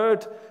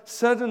heard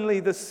suddenly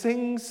the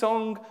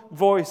sing-song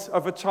voice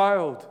of a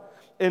child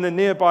in a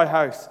nearby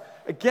house."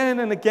 Again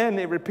and again,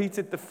 it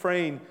repeated the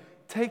refrain,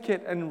 "Take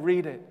it and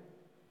read it.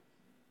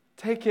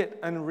 Take it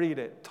and read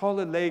it.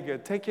 Tolle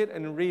lege, take it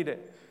and read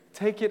it.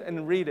 Take it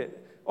and read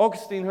it."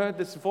 Augustine heard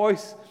this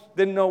voice,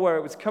 didn't know where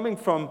it was coming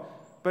from,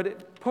 but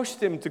it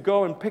pushed him to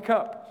go and pick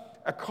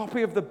up a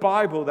copy of the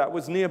Bible that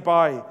was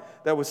nearby,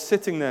 that was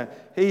sitting there.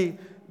 He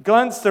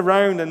glanced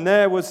around and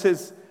there was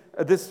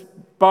this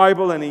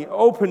Bible, and he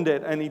opened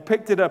it and he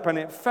picked it up and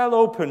it fell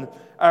open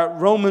at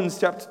Romans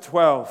chapter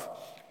 12.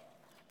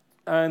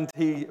 And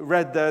he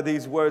read there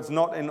these words,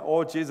 "Not in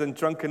orgies and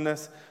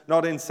drunkenness,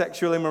 not in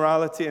sexual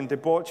immorality and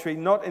debauchery,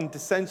 not in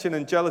dissension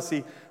and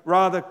jealousy.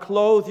 Rather,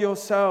 clothe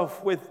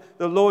yourself with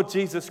the Lord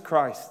Jesus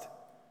Christ,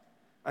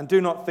 and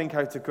do not think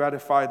how to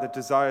gratify the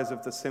desires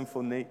of the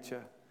sinful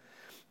nature."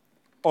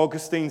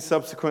 Augustine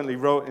subsequently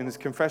wrote in his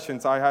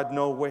Confessions, "I had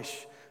no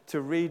wish to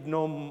read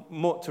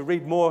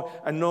more,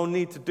 and no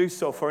need to do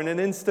so. For in an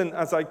instant,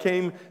 as I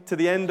came to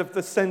the end of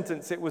the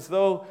sentence, it was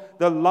though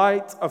the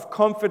light of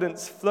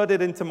confidence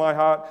flooded into my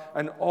heart,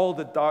 and all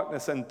the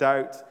darkness and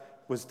doubt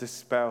was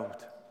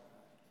dispelled."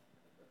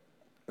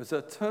 It was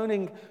a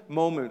turning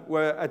moment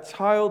where a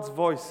child's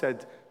voice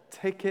said,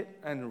 "Take it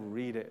and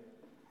read it."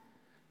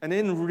 And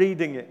in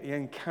reading it, he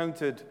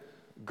encountered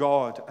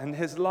God, and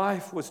his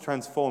life was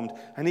transformed.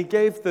 And he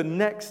gave the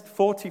next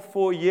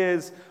 44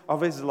 years of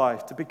his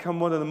life to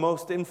become one of the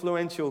most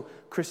influential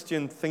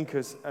Christian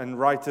thinkers and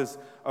writers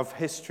of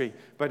history.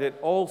 But it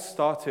all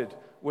started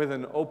with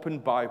an open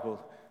Bible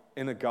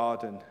in a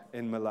garden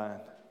in Milan.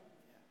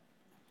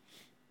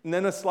 And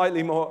then a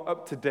slightly more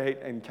up-to-date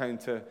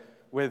encounter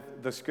with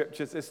the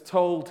scriptures is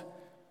told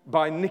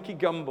by Nicky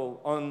Gumbel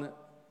on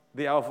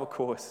the Alpha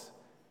course.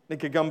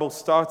 Nicky Gumbel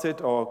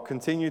started or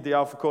continued the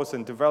Alpha course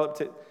and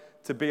developed it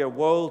to be a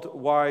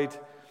worldwide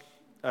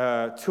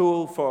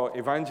tool for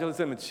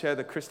evangelism and share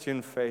the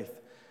Christian faith.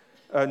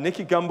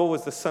 Nicky Gumbel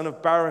was the son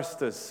of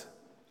barristers.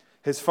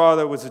 His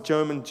father was a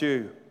German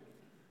Jew.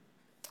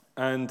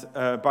 And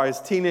by his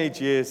teenage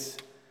years,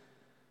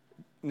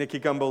 Nicky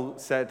Gumbel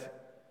said,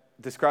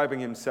 describing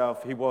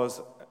himself, he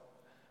was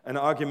an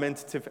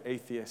argumentative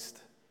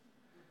atheist.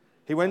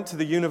 He went to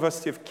the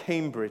University of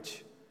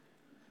Cambridge,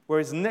 where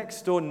his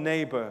next-door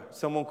neighbor,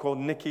 someone called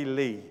Geoff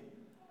Lee,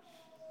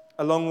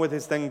 along with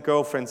his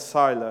then-girlfriend,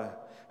 Sila,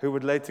 who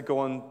would later go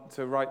on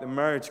to write the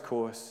marriage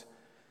course,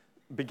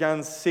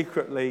 began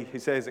secretly, he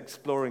says,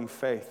 exploring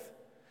faith.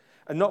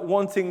 And not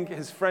wanting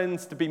his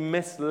friends to be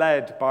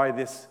misled by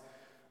this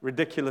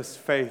ridiculous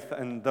faith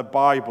and the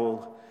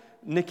Bible,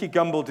 Nicky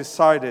Gumbel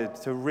decided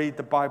to read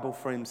the Bible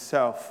for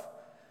himself,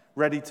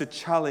 ready to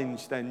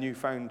challenge their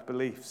newfound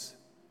beliefs.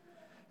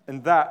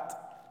 And that,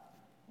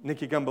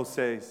 Nicky Gumbel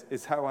says,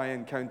 is how I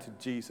encountered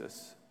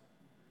Jesus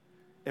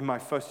in my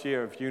first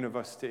year of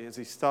university, as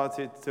he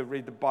started to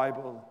read the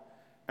Bible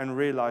and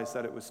realized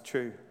that it was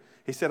true.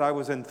 He said, I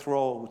was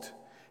enthralled.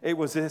 It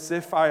was as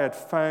if I had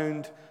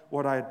found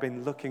what I had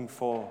been looking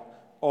for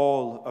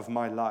all of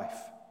my life.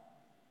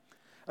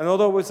 And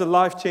although it was a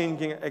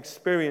life-changing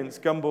experience,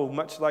 Gumbel,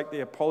 much like the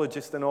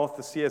apologist and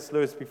author C.S.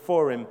 Lewis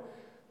before him,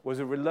 was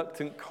a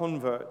reluctant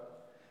convert.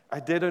 I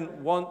didn't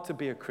want to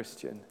be a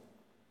Christian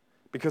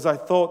because I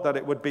thought that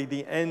it would be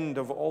the end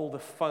of all the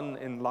fun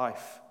in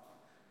life.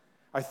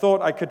 I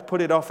thought I could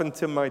put it off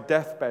until my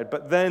deathbed,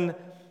 but then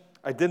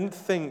I didn't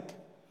think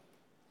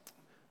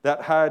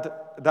that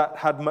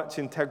had much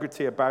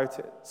integrity about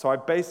it. So I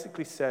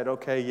basically said,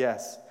 okay,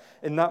 yes.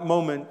 In that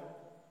moment,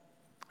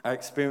 I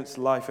experienced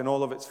life in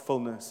all of its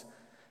fullness.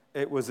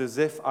 It was as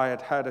if I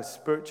had had a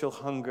spiritual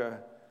hunger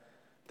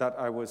that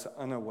I was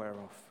unaware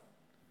of.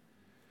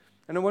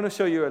 And I want to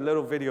show you a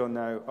little video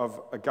now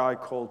of a guy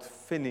called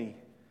Finney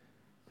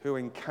who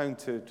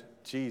encountered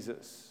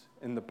Jesus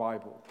in the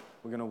Bible.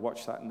 We're going to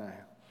watch that now.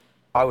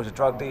 I was a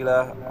drug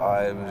dealer.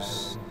 I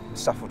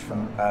suffered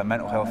from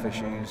mental health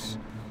issues.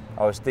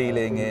 I was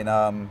dealing in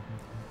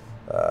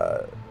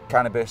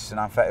cannabis and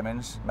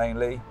amphetamines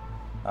mainly.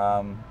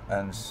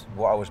 And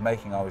what I was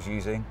making, I was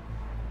using.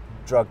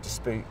 Drug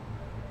dispute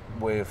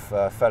with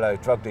a fellow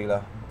drug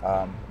dealer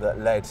that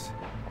led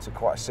to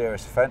quite a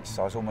serious offence.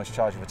 I was almost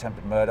charged with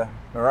attempted murder.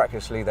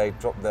 Miraculously, they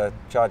dropped the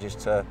charges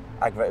to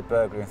aggravated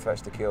burglary and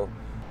threats to kill.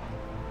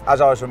 As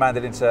I was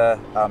remanded into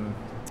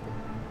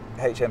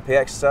HMP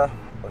Exeter,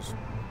 I was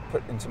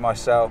put into my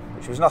cell,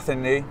 which was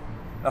nothing new,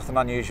 nothing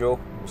unusual.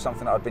 It was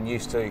something that I'd been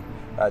used to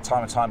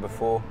time and time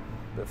before.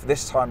 But for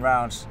this time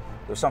round,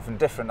 there was something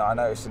different that I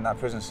noticed in that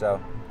prison cell,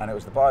 and it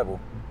was the Bible.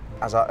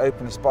 As I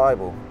opened this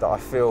Bible that I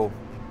feel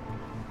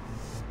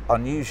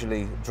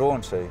unusually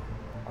drawn to,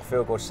 I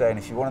feel God saying,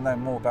 if you want to know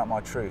more about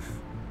my truth,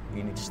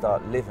 you need to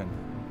start living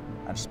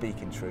and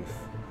speaking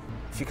truth.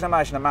 If you can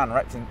imagine a man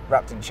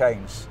wrapped in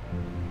chains,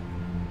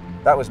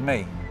 that was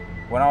me.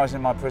 When I was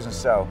in my prison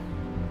cell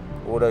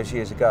all those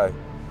years ago,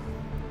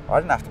 I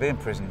didn't have to be in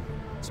prison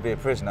to be a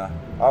prisoner.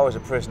 I was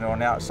a prisoner on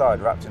the outside,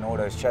 wrapped in all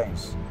those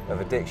chains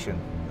of addiction,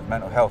 of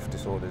mental health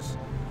disorders.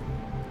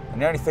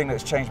 And the only thing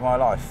that's changed my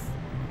life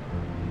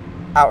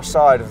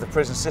outside of the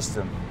prison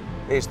system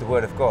is the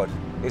Word of God,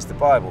 is the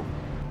Bible.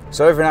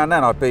 So every now and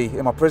then I'd be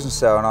in my prison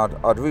cell and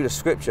I'd read a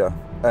scripture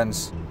and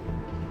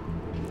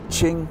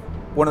ching,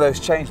 one of those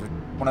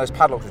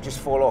padlocks would just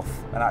fall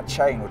off and that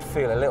chain would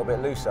feel a little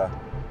bit looser.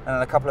 And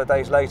then a couple of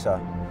days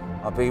later,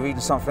 I'd be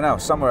reading something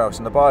else, somewhere else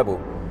in the Bible.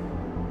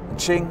 And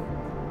ching,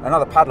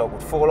 another padlock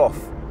would fall off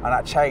and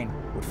that chain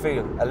would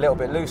feel a little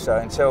bit looser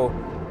until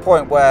the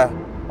point where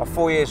my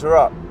 4 years were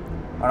up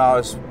and I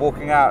was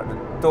walking out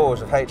the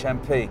doors of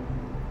HMP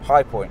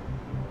High Point,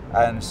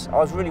 and I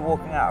was really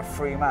walking out a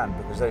free man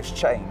because those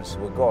chains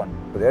were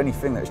gone. But the only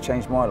thing that's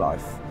changed my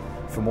life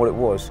from what it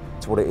was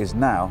to what it is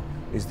now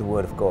is the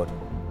Word of God.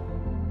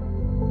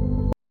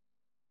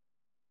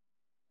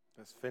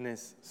 That's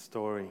Finney's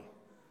story,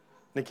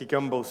 Nicky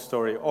Gumbel's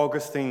story,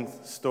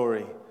 Augustine's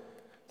story,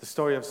 the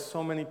story of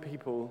so many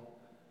people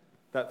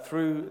that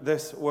through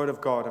this Word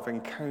of God have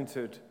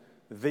encountered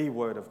the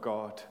Word of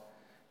God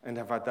and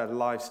have had their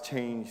lives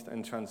changed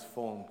and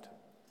transformed.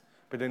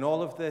 But in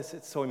all of this,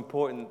 it's so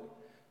important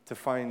to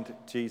find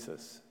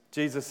Jesus.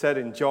 Jesus said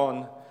in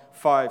John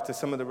 5 to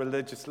some of the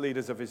religious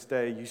leaders of his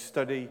day, you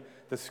study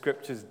the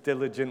scriptures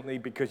diligently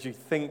because you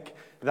think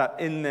that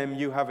in them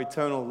you have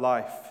eternal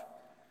life.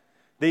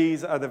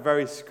 These are the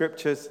very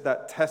scriptures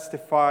that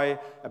testify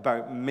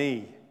about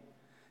me,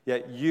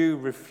 yet you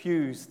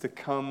refuse to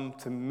come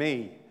to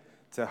me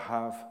to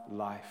have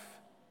life.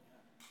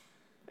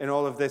 In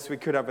all of this, we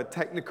could have a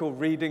technical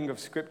reading of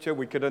Scripture.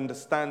 We could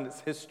understand its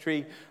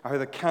history, how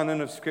the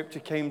canon of Scripture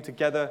came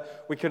together.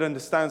 We could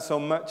understand so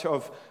much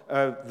of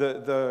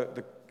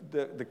the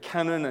the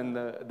canon and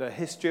the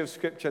history of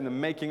Scripture and the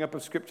making up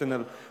of Scripture and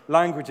the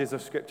languages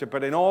of Scripture.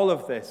 But in all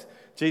of this,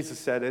 Jesus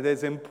said, it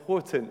is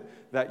important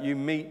that you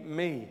meet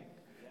me,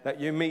 that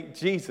you meet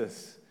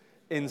Jesus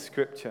in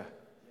Scripture.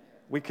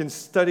 We can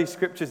study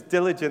Scriptures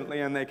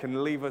diligently and they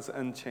can leave us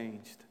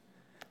unchanged.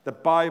 The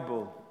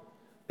Bible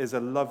is a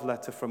love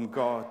letter from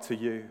God to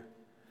you.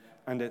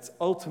 And its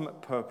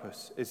ultimate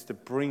purpose is to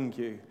bring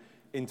you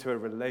into a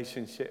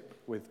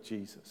relationship with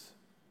Jesus.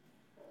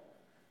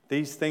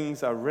 These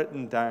things are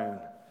written down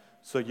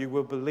so you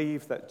will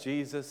believe that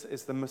Jesus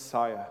is the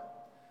Messiah,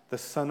 the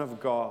Son of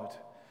God,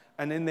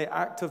 and in the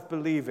act of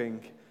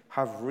believing,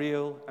 have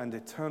real and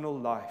eternal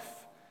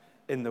life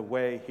in the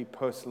way he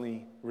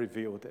personally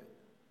revealed it.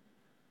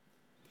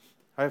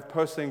 I have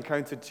personally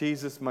encountered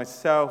Jesus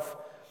myself,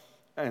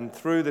 and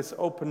through this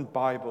open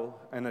Bible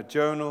and a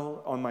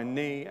journal on my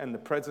knee and the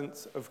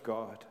presence of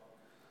God,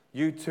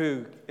 you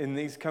too, in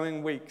these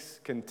coming weeks,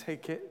 can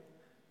take it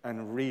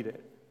and read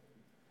it.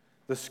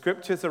 The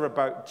Scriptures are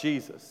about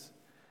Jesus,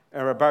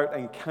 are about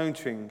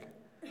encountering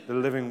the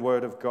living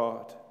Word of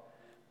God.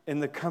 In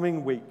the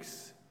coming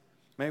weeks,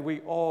 may we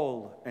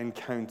all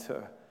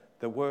encounter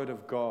the Word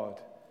of God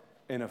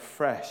in a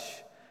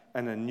fresh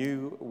and a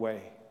new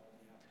way.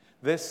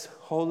 This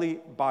holy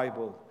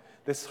Bible,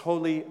 this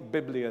holy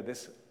Biblia,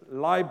 this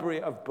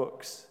library of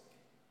books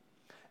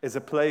is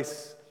a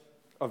place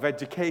of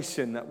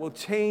education that will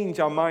change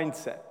our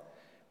mindset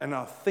and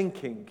our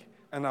thinking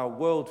and our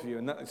worldview,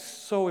 and that is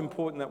so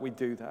important that we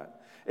do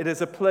that. It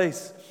is a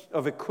place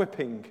of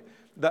equipping,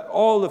 that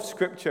all of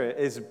Scripture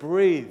is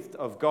breathed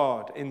of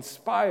God,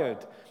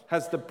 inspired,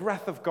 has the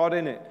breath of God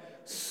in it,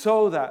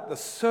 so that the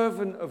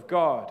servant of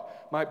God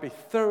might be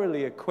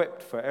thoroughly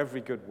equipped for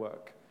every good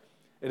work.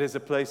 It is a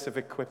place of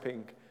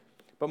equipping,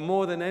 but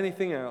more than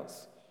anything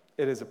else,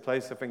 it is a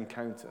place of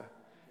encounter.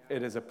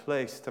 It is a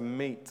place to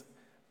meet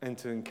and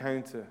to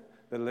encounter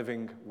the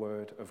living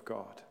Word of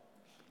God.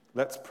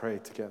 Let's pray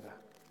together.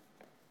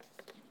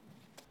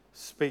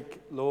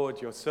 Speak,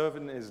 Lord, your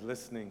servant is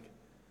listening.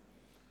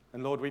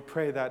 And Lord, we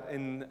pray that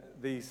in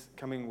these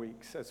coming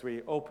weeks, as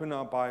we open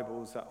our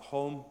Bibles at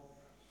home,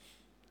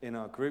 in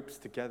our groups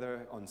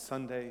together on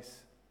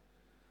Sundays,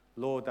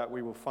 Lord, that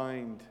we will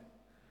find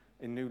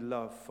a new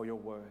love for your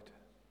word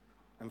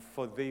and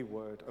for the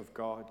Word of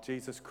God,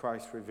 Jesus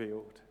Christ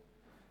revealed.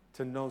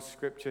 To know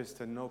Scriptures,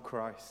 to know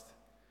Christ.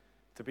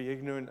 To be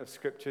ignorant of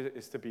Scripture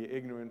is to be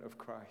ignorant of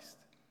Christ.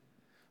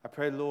 I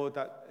pray, Lord,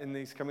 that in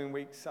these coming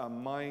weeks, our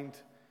mind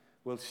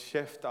will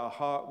shift, our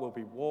heart will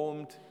be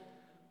warmed.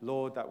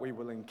 Lord, that we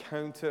will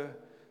encounter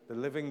the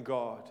living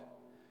God,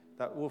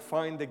 that we'll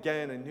find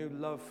again a new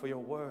love for your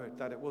word,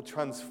 that it will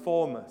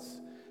transform us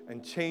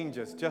and change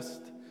us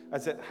just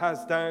as it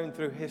has down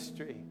through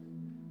history.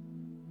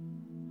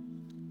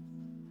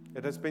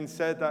 It has been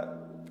said that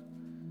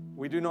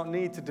we do not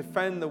need to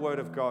defend the word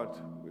of God.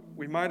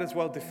 We might as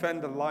well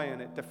defend a lion.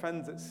 It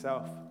defends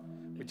itself.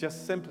 We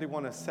just simply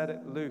want to set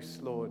it loose,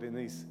 Lord, in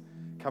these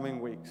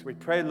coming weeks. We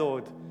pray,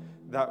 Lord,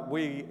 that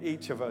we,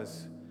 each of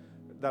us,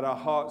 that our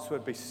hearts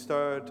would be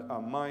stirred,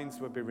 our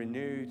minds would be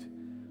renewed,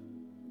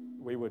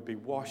 we would be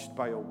washed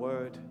by your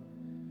word.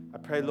 I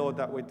pray, Lord,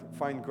 that we'd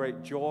find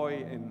great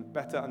joy in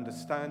better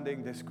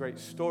understanding this great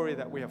story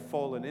that we have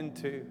fallen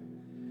into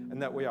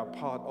and that we are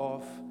part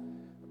of,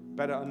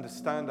 better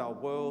understand our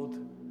world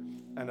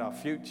and our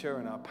future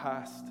and our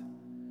past,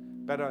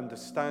 better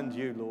understand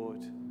you,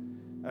 Lord.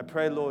 I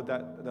pray, Lord,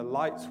 that the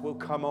lights will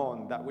come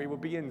on, that we will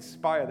be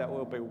inspired, that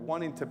we'll be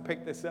wanting to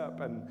pick this up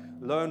and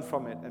learn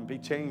from it and be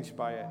changed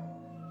by it.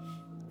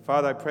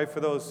 Father, I pray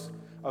for those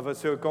of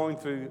us who are going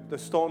through the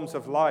storms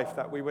of life,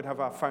 that we would have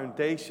our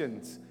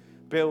foundations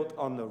built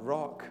on the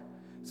rock,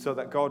 so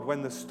that, God,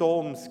 when the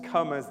storms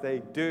come as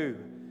they do,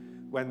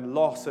 when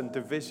loss and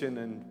division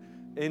and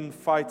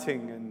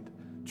infighting and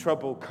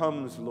trouble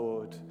comes,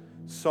 Lord,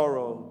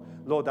 sorrow,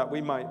 Lord, that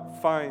we might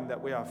find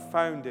that we are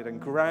founded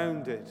and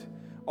grounded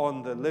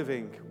on the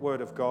living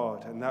Word of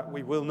God, and that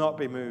we will not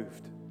be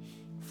moved.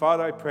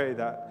 Father, I pray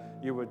that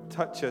you would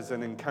touch us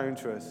and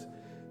encounter us,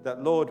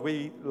 that, Lord,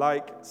 we,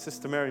 like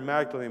Sister Mary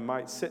Magdalene,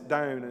 might sit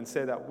down and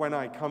say that when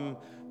I come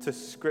to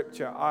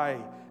Scripture, I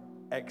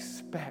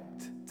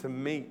expect to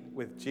meet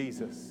with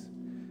Jesus.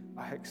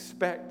 I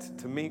expect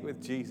to meet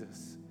with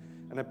Jesus.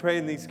 And I pray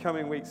in these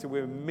coming weeks that we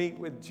will meet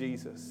with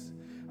Jesus.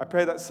 I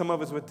pray that some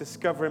of us would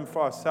discover him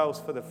for ourselves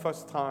for the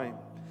first time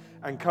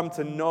and come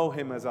to know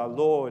him as our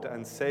Lord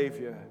and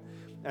Savior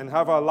and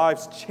have our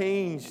lives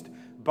changed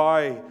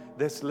by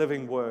this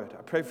living word.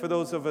 I pray for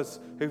those of us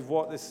who've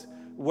walked this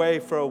way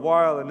for a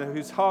while and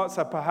whose hearts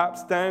are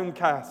perhaps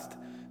downcast,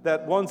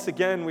 that once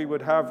again we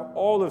would have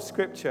all of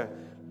Scripture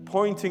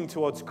pointing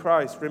towards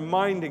Christ,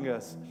 reminding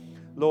us,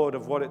 Lord,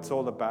 of what it's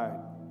all about.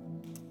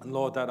 And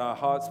Lord, that our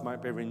hearts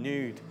might be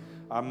renewed,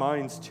 our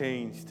minds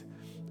changed,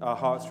 our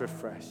hearts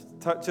refreshed.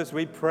 Touch us,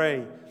 we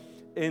pray,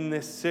 in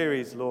this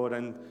series, Lord,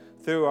 and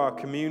through our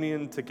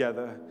communion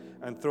together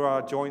and through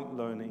our joint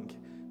learning,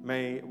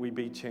 may we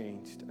be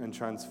changed and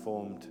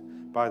transformed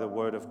by the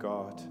Word of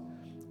God.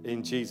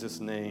 In Jesus'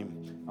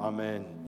 name, amen.